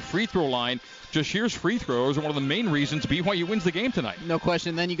 9 from the free throw line. Jashir's free throws are one of the main reasons BYU wins the game tonight. No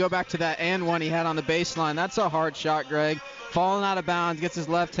question. Then you go back to that and one he had on the baseline. That's a hard shot, Greg. Falling out of bounds, gets his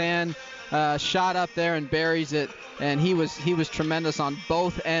left hand shot up there and buries it. And he was tremendous on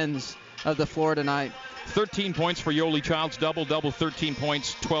both ends of the floor tonight. 13 points for Yoli Childs, double, 13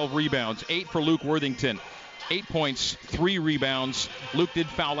 points, 12 rebounds. 8 for Luke Worthington. 8 points, 3 rebounds. Luke did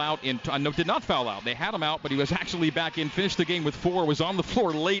foul out. Did not foul out. They had him out, but he was actually back in. Finished the game with 4. Was on the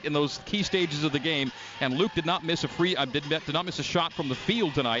floor late in those key stages of the game. And Luke did not miss a shot from the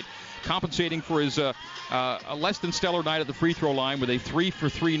field tonight, compensating for his less than stellar night at the free throw line with a 3 for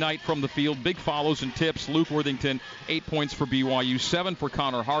 3 night from the field. Big follows and tips. Luke Worthington, 8 points for BYU, 7 for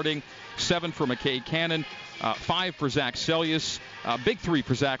Connor Harding, 7 for McKay Cannon. 5 for Zach Sellius, big 3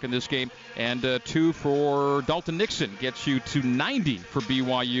 for Zach in this game, and 2 for Dalton Nixon. Gets you to 90 for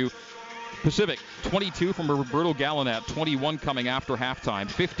BYU. Pacific, 22 from Roberto Gallinat, 21 coming after halftime.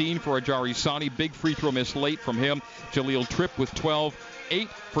 15 for Ajari Sani, big free throw miss late from him. Jaleel Tripp with 12. 8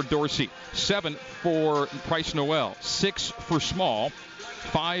 for Dorsey, 7 for Price Noel, 6 for Small,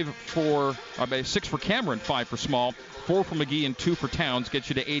 6 for Cameron, 5 for Small, 4 for McGee and 2 for Towns, gets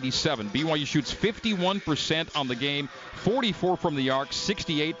you to 87. BYU shoots 51% on the game, 44 from the arc,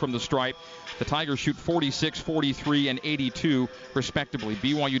 68 from the stripe. The Tigers shoot 46, 43, and 82, respectively.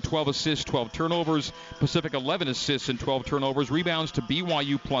 BYU 12 assists, 12 turnovers. Pacific 11 assists and 12 turnovers. Rebounds to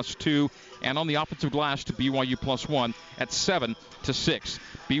BYU +2, and on the offensive glass to BYU +1 at 7-6.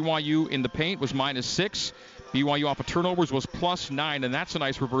 BYU in the paint was -6. BYU off of turnovers was +9, and that's a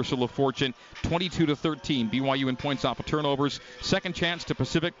nice reversal of fortune. 22-13. BYU in points off of turnovers. Second chance to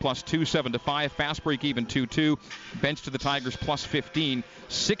Pacific +2, 7-5. Fast break even 2-2. Bench to the Tigers +15.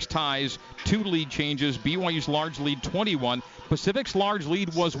 6 ties, 2 lead changes. BYU's large lead 21. Pacific's large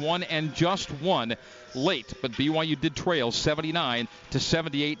lead was 1 and just 1 late, but BYU did trail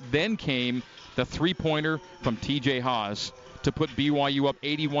 79-78. Then came the three-pointer from TJ Haws to put BYU up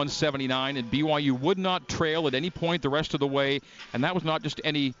 81-79, and BYU would not trail at any point the rest of the way, and that was not just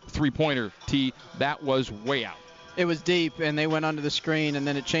any three-pointer, T. That was way out. It was deep, and they went under the screen, and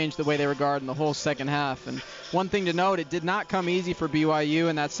then it changed the way they were guarding the whole second half. And one thing to note, it did not come easy for BYU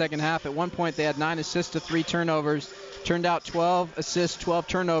in that second half. At one point, they had 9 assists to 3 turnovers. Turned out 12 assists, 12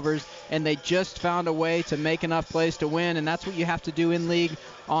 turnovers, and they just found a way to make enough plays to win, and that's what you have to do in league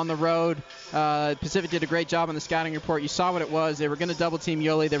on the road. Pacific did a great job on the scouting report. You saw what it was. They were going to double-team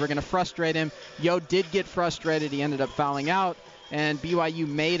Yoli. They were going to frustrate him. Yo did get frustrated. He ended up fouling out, and BYU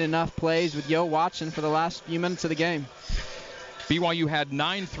made enough plays with Yo watching for the last few minutes of the game. BYU had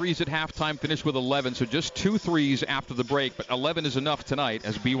 9 threes at halftime, finished with 11, so just 2 threes after the break, but 11 is enough tonight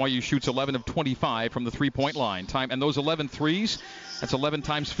as BYU shoots 11 of 25 from the three-point line. And those 11 threes, that's 11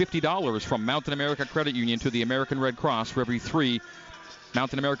 times $50 from Mountain America Credit Union to the American Red Cross. For every 3,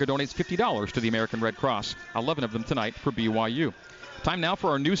 Mountain America donates $50 to the American Red Cross. 11 of them tonight for BYU. Time now for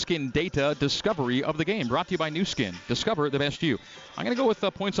our Nu Skin data discovery of the game. Brought to you by Nu Skin. Discover the best you. I'm going to go with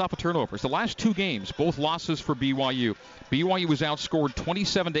points off of turnovers. The last 2 games, both losses for BYU. BYU was outscored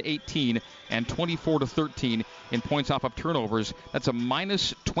 27-18 and 24-13 in points off of turnovers. That's a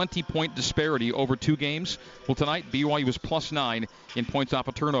minus 20-point disparity over 2 games. Well, tonight, BYU was +9 in points off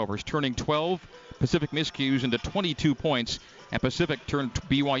of turnovers, turning 12 Pacific miscues into 22 points. And Pacific turned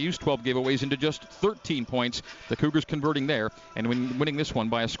BYU's 12 giveaways into just 13 points. The Cougars converting there and winning this one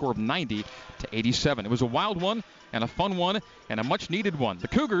by a score of 90-87. It was a wild one and a fun one and a much-needed one. The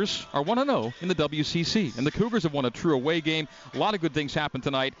Cougars are 1-0 in the WCC, and the Cougars have won a true away game. A lot of good things happened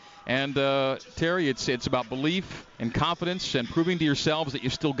tonight. And, Terry, it's about belief and confidence and proving to yourselves that you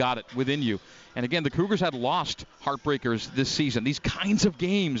still got it within you. And again, the Cougars had lost heartbreakers this season. These kinds of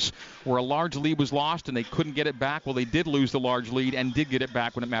games where a large lead was lost and they couldn't get it back. Well, they did lose the large lead and did get it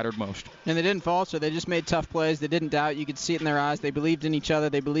back when it mattered most. And they didn't falter. They just made tough plays. They didn't doubt. You could see it in their eyes. They believed in each other.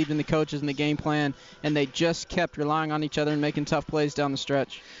 They believed in the coaches and the game plan. And they just kept relying on each other and making tough plays down the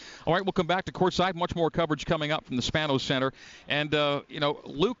stretch. All right, we'll come back to courtside. Much more coverage coming up from the Spanos Center. And,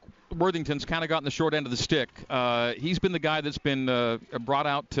 Luke Worthington's kind of gotten the short end of the stick. He's been the guy that's been brought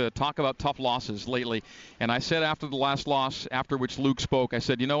out to talk about tough losses lately. And I said after the last loss, after which Luke spoke, I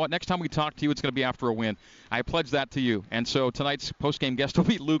said, you know what, next time we talk to you, it's going to be after a win. I pledge that to you. And so tonight's postgame guest will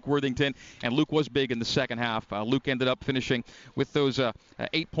be Luke Worthington. And Luke was big in the second half. Luke ended up finishing with those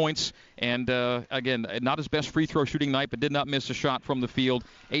 8 points. And, again, not his best free throw shooting night, but did not miss a shot from the field.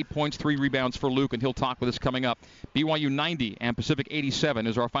 8 points, 3 rebounds for Luke, and he'll talk with us coming up. BYU 90 and Pacific 87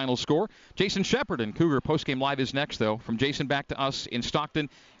 is our final score. Jason Shepard and Cougar postgame live is next, though. From Jason back to us in Stockton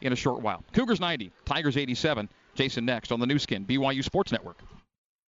in a short while. Cougars 90, Tigers 87. Jason next on the Nu Skin, BYU Sports Network.